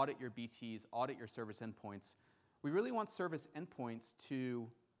kind of audit your BTs, audit your service endpoints. We really want service endpoints to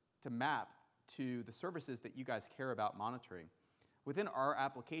map to the services that you guys care about monitoring. Within our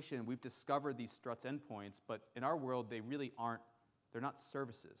application, we've discovered these struts endpoints, but in our world, they really aren't, they're not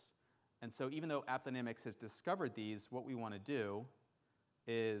services. And so even though AppDynamics has discovered these, what we want to do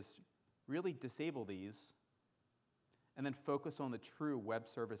is really disable these and then focus on the true web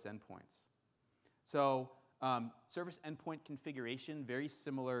service endpoints. So service endpoint configuration, very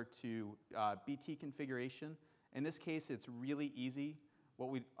similar to BT configuration. In this case, it's really easy. What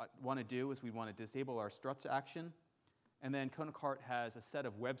we want to do is we want to disable our struts action. And then Kona Cart has a set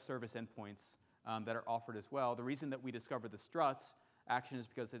of web service endpoints that are offered as well. The reason that we discover the struts action is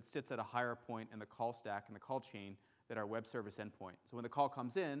because it sits at a higher point in the call stack and the call chain than our web service endpoint. So when the call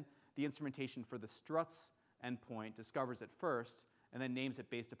comes in, the instrumentation for the struts endpoint discovers it first and then names it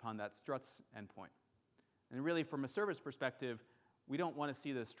based upon that struts endpoint. And really, from a service perspective, we don't want to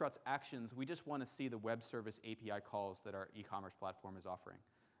see the struts actions. We just want to see the web service API calls that our e-commerce platform is offering.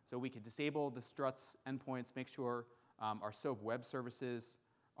 So we can disable the struts endpoints, make sure our SOAP web services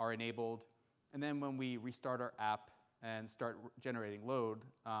are enabled. And then when we restart our app and start generating load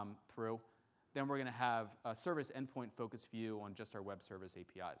through, then we're going to have a service endpoint focused view on just our web service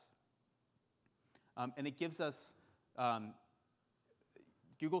APIs. And it gives us,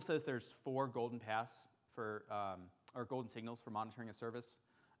 Google says there's 4 golden paths for, or golden signals for monitoring a service.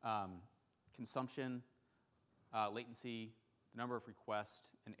 Consumption, latency, the number of requests,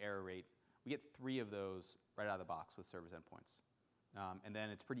 and error rate. We get 3 of those right out of the box with service endpoints. And then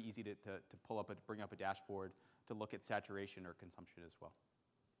it's pretty easy to pull up, bring up a dashboard to look at saturation or consumption as well.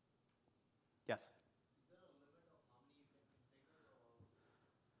 Yes? Is there a limit of how many you can configure, or that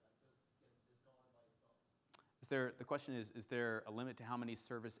just gets discovered by itself? The question is there a limit to how many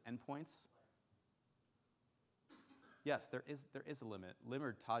service endpoints? Yes, there is a limit. Lim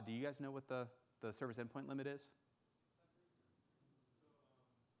or Todd, do you guys know what the service endpoint limit is?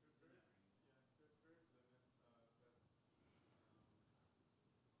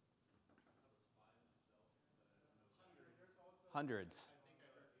 Hundreds.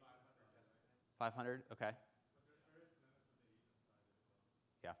 500, okay.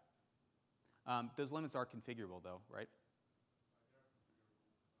 Yeah. Those limits are configurable, though, right? I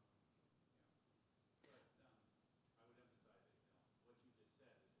would emphasize that what you just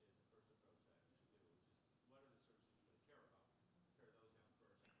said is the first approach that you should do, which is what are the services you really care about? Tear those down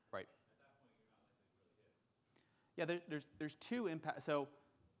first. Right. At that point, you're not likely to really hit it. Yeah, there's 2 impacts. So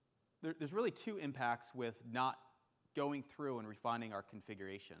there's really 2 impacts with not going through and refining our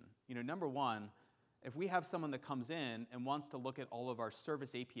configuration. Number one, if we have someone that comes in and wants to look at all of our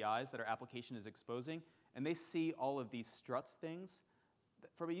service APIs that our application is exposing, and they see all of these struts things,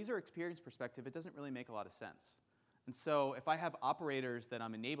 from a user experience perspective, it doesn't really make a lot of sense. And so if I have operators that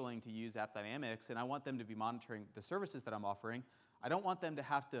I'm enabling to use AppDynamics and I want them to be monitoring the services that I'm offering, I don't want them to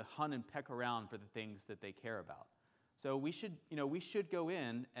have to hunt and peck around for the things that they care about. So we should go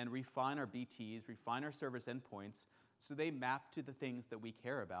in and refine our BTs, refine our service endpoints, so they map to the things that we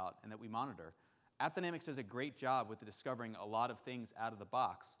care about and that we monitor. AppDynamics does a great job with discovering a lot of things out of the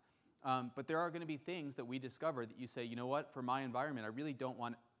box. But there are going to be things that we discover that you say, you know what, for my environment, I really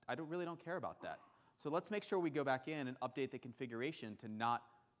don't care about that. So let's make sure we go back in and update the configuration to not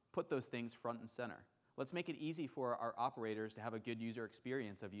put those things front and center. Let's make it easy for our operators to have a good user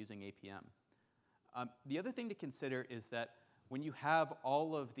experience of using APM. The other thing to consider is that when you have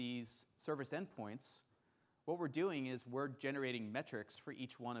all of these service endpoints, what we're doing is we're generating metrics for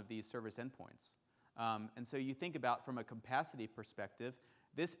each one of these service endpoints. And so you think about from a capacity perspective,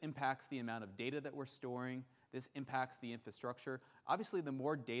 this impacts the amount of data that we're storing. This impacts the infrastructure. Obviously, the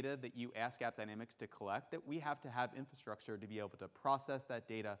more data that you ask AppDynamics to collect, that we have to have infrastructure to be able to process that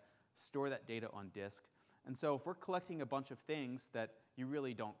data, store that data on disk. And so if we're collecting a bunch of things that you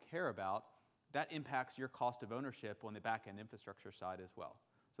really don't care about, that impacts your cost of ownership on the back-end infrastructure side as well.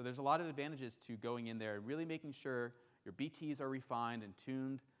 So there's a lot of advantages to going in there and really making sure your BTs are refined and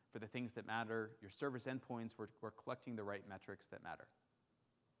tuned for the things that matter. Your service endpoints, we're collecting the right metrics that matter.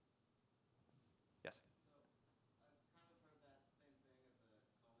 Yes? So I've kind of heard that same thing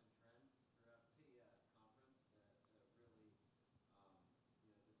as a common trend throughout the conference, that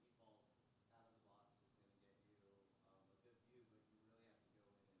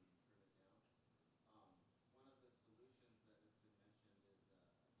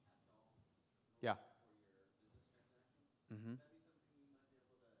Yeah. for your business transaction. Mm-hmm. Would that be something you might be able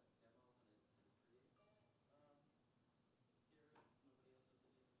to demo and create that here if nobody else has any other questions?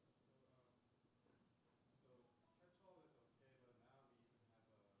 So catch-all is okay, but now we even have a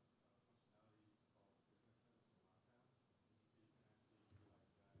functionality called business sentence lockdown. So you can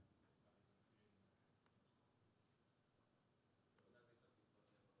actually utilize that without even creating an catch-all. So Would that be something you might be able to? yeah, so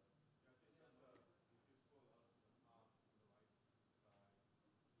it's just if you scroll up to the top on the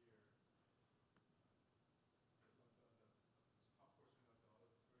right side here, there's on the top portion of the auto discovery part,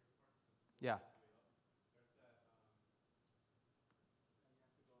 just scroll Yeah. all the way up. There's that You have to go up to the application.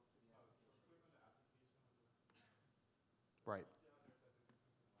 click on the application on the Right. see how there's that business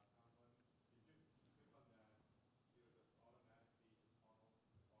sentence lockdown button. If you click on that, it'll just automatically funnel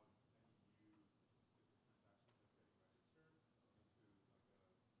all any new business transactions that's getting registered into like a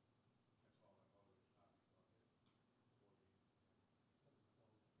catch-all, like all of the traffic bucket for you. Does it still take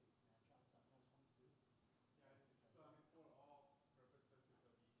snapshots on those ones too? Yeah, so I mean, for all purposes, it's a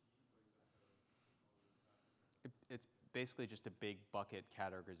BT, so it's like all of the traffic. It's basically just a big bucket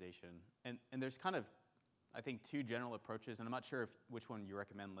categorization. And there's kind of, I think, two general approaches, and I'm not sure which one you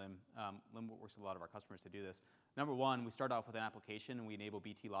recommend, Lim. Lim works with a lot of our customers to do this. Number one, we start off with an application and we enable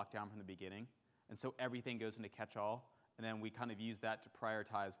BT lockdown from the beginning. And so everything goes into catch-all, and then we kind of use that to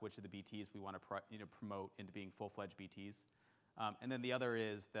prioritize which of the BTs we want to promote into being full-fledged BTs. And then the other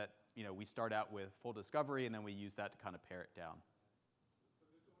is that we start out with full discovery, and then we use that to kind of pare it down. So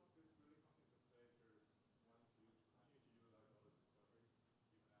this really comes into play if you're wanting to continue to utilize auto discovery even after you come up with like a set of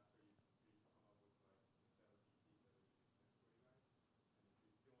BTs that already make sense for you guys. And if you still want to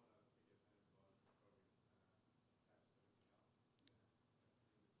take advantage of auto discovery to kind of catch everything else, then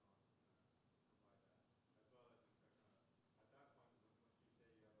bring this on to kind of provide that. As well as it's like at that point, once you say you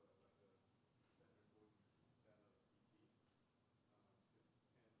have like a standard golden set of BTs, this can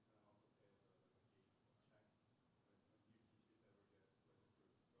kind of also play as like a gate or check. When new BTs ever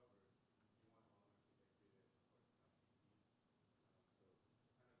get registered or discovered, you want to automatically get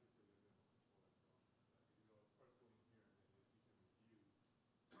created as first class BT. So it kind of gives you a little bit more control as well. Like if you go first go in here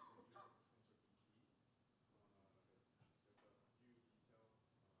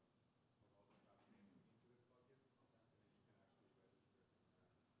and then you can review the potential BTs on like there's a view detail of all the traffic coming into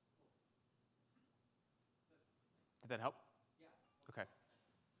this bucket, and then you can actually register from that. Cool. Good. Did that help? Yeah. Okay. Thanks.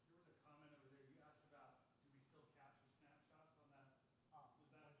 There was a comment over there. You asked about, do we still capture snapshots on that? Was that, When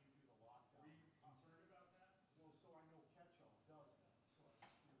you do the lockdown. were you concerned about that? Well, so I know catch-all does that, so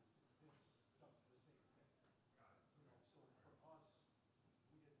I'm just curious if this does the same thing. Got it. So for us,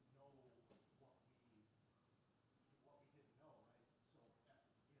 we didn't know what we didn't know, right? So at the beginning. So the important thing was to be able to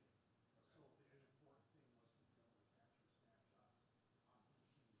capture snapshots on the machines that were still.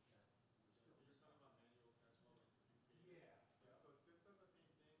 So you're talking about manual catch-all, like if you create Yeah. Yeah, so this does the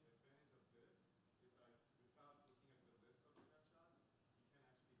same thing. The advantage of this is like without looking at the list of snapshots, you can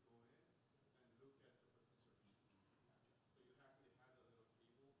actually go in and look at the potential BTs. So it actually has a little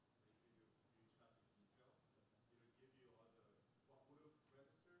table where if you view traffic details, it'll give you all the what would have registered in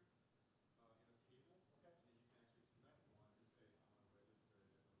a table, Okay. and then you can actually select one and say I want to register it as a first class.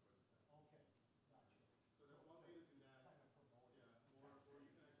 Okay, gotcha. So that's one way to do that. Kind of promote it. Yeah, or you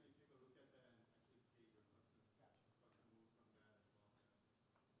can actually take a look at that and actually create your custom moves from that as well. Yeah. I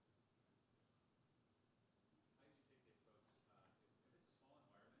usually take the approach, if it's a small environment, just let it go,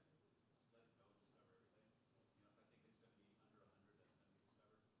 discover everything. If I think it's going to be under 100 that's going to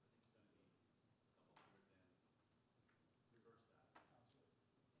be discovered, if I think it's going to be a couple hundred, then reverse that. Sounds good. Thank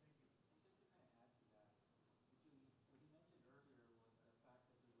you. And just to kind of add to that, what you mentioned earlier was the fact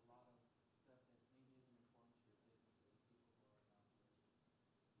that there's a lot of stuff that maybe isn't important to your business or those people who are already operating.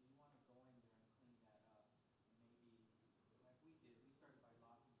 So you want to go in there and clean that up. And maybe, like we did, we started by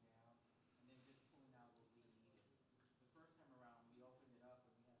locking down and then just pulling out what we needed. The first time around, we opened it up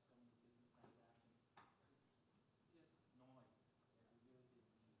and we had so many business transactions. It's just noise that we really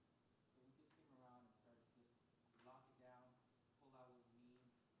didn't need. So we just came around and started just lock it down, pull out what we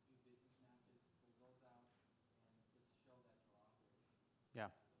need, do business matches, pull those out, and just show that to our operators. Yeah.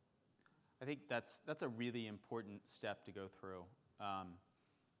 I think that's a really important step to go through.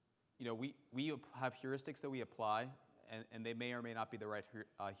 We have heuristics that we apply, and they may or may not be the right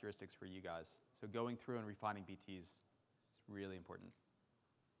heuristics for you guys. So going through and refining BTs is really important.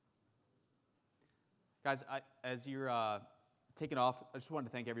 Guys, as you're taking off, I just wanted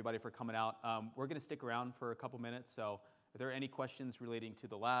to thank everybody for coming out. We're going to stick around for a couple minutes, so if there are any questions relating to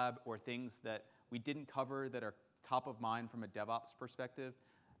the lab or things that we didn't cover that are top of mind from a DevOps perspective,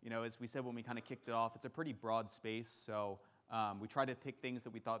 as we said when we kind of kicked it off, it's a pretty broad space, so we tried to pick things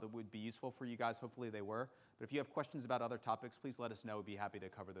that we thought that would be useful for you guys. Hopefully they were. But if you have questions about other topics, please let us know. We'd be happy to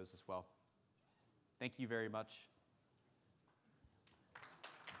cover those as well. Thank you very much.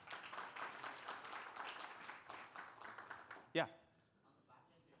 Yeah.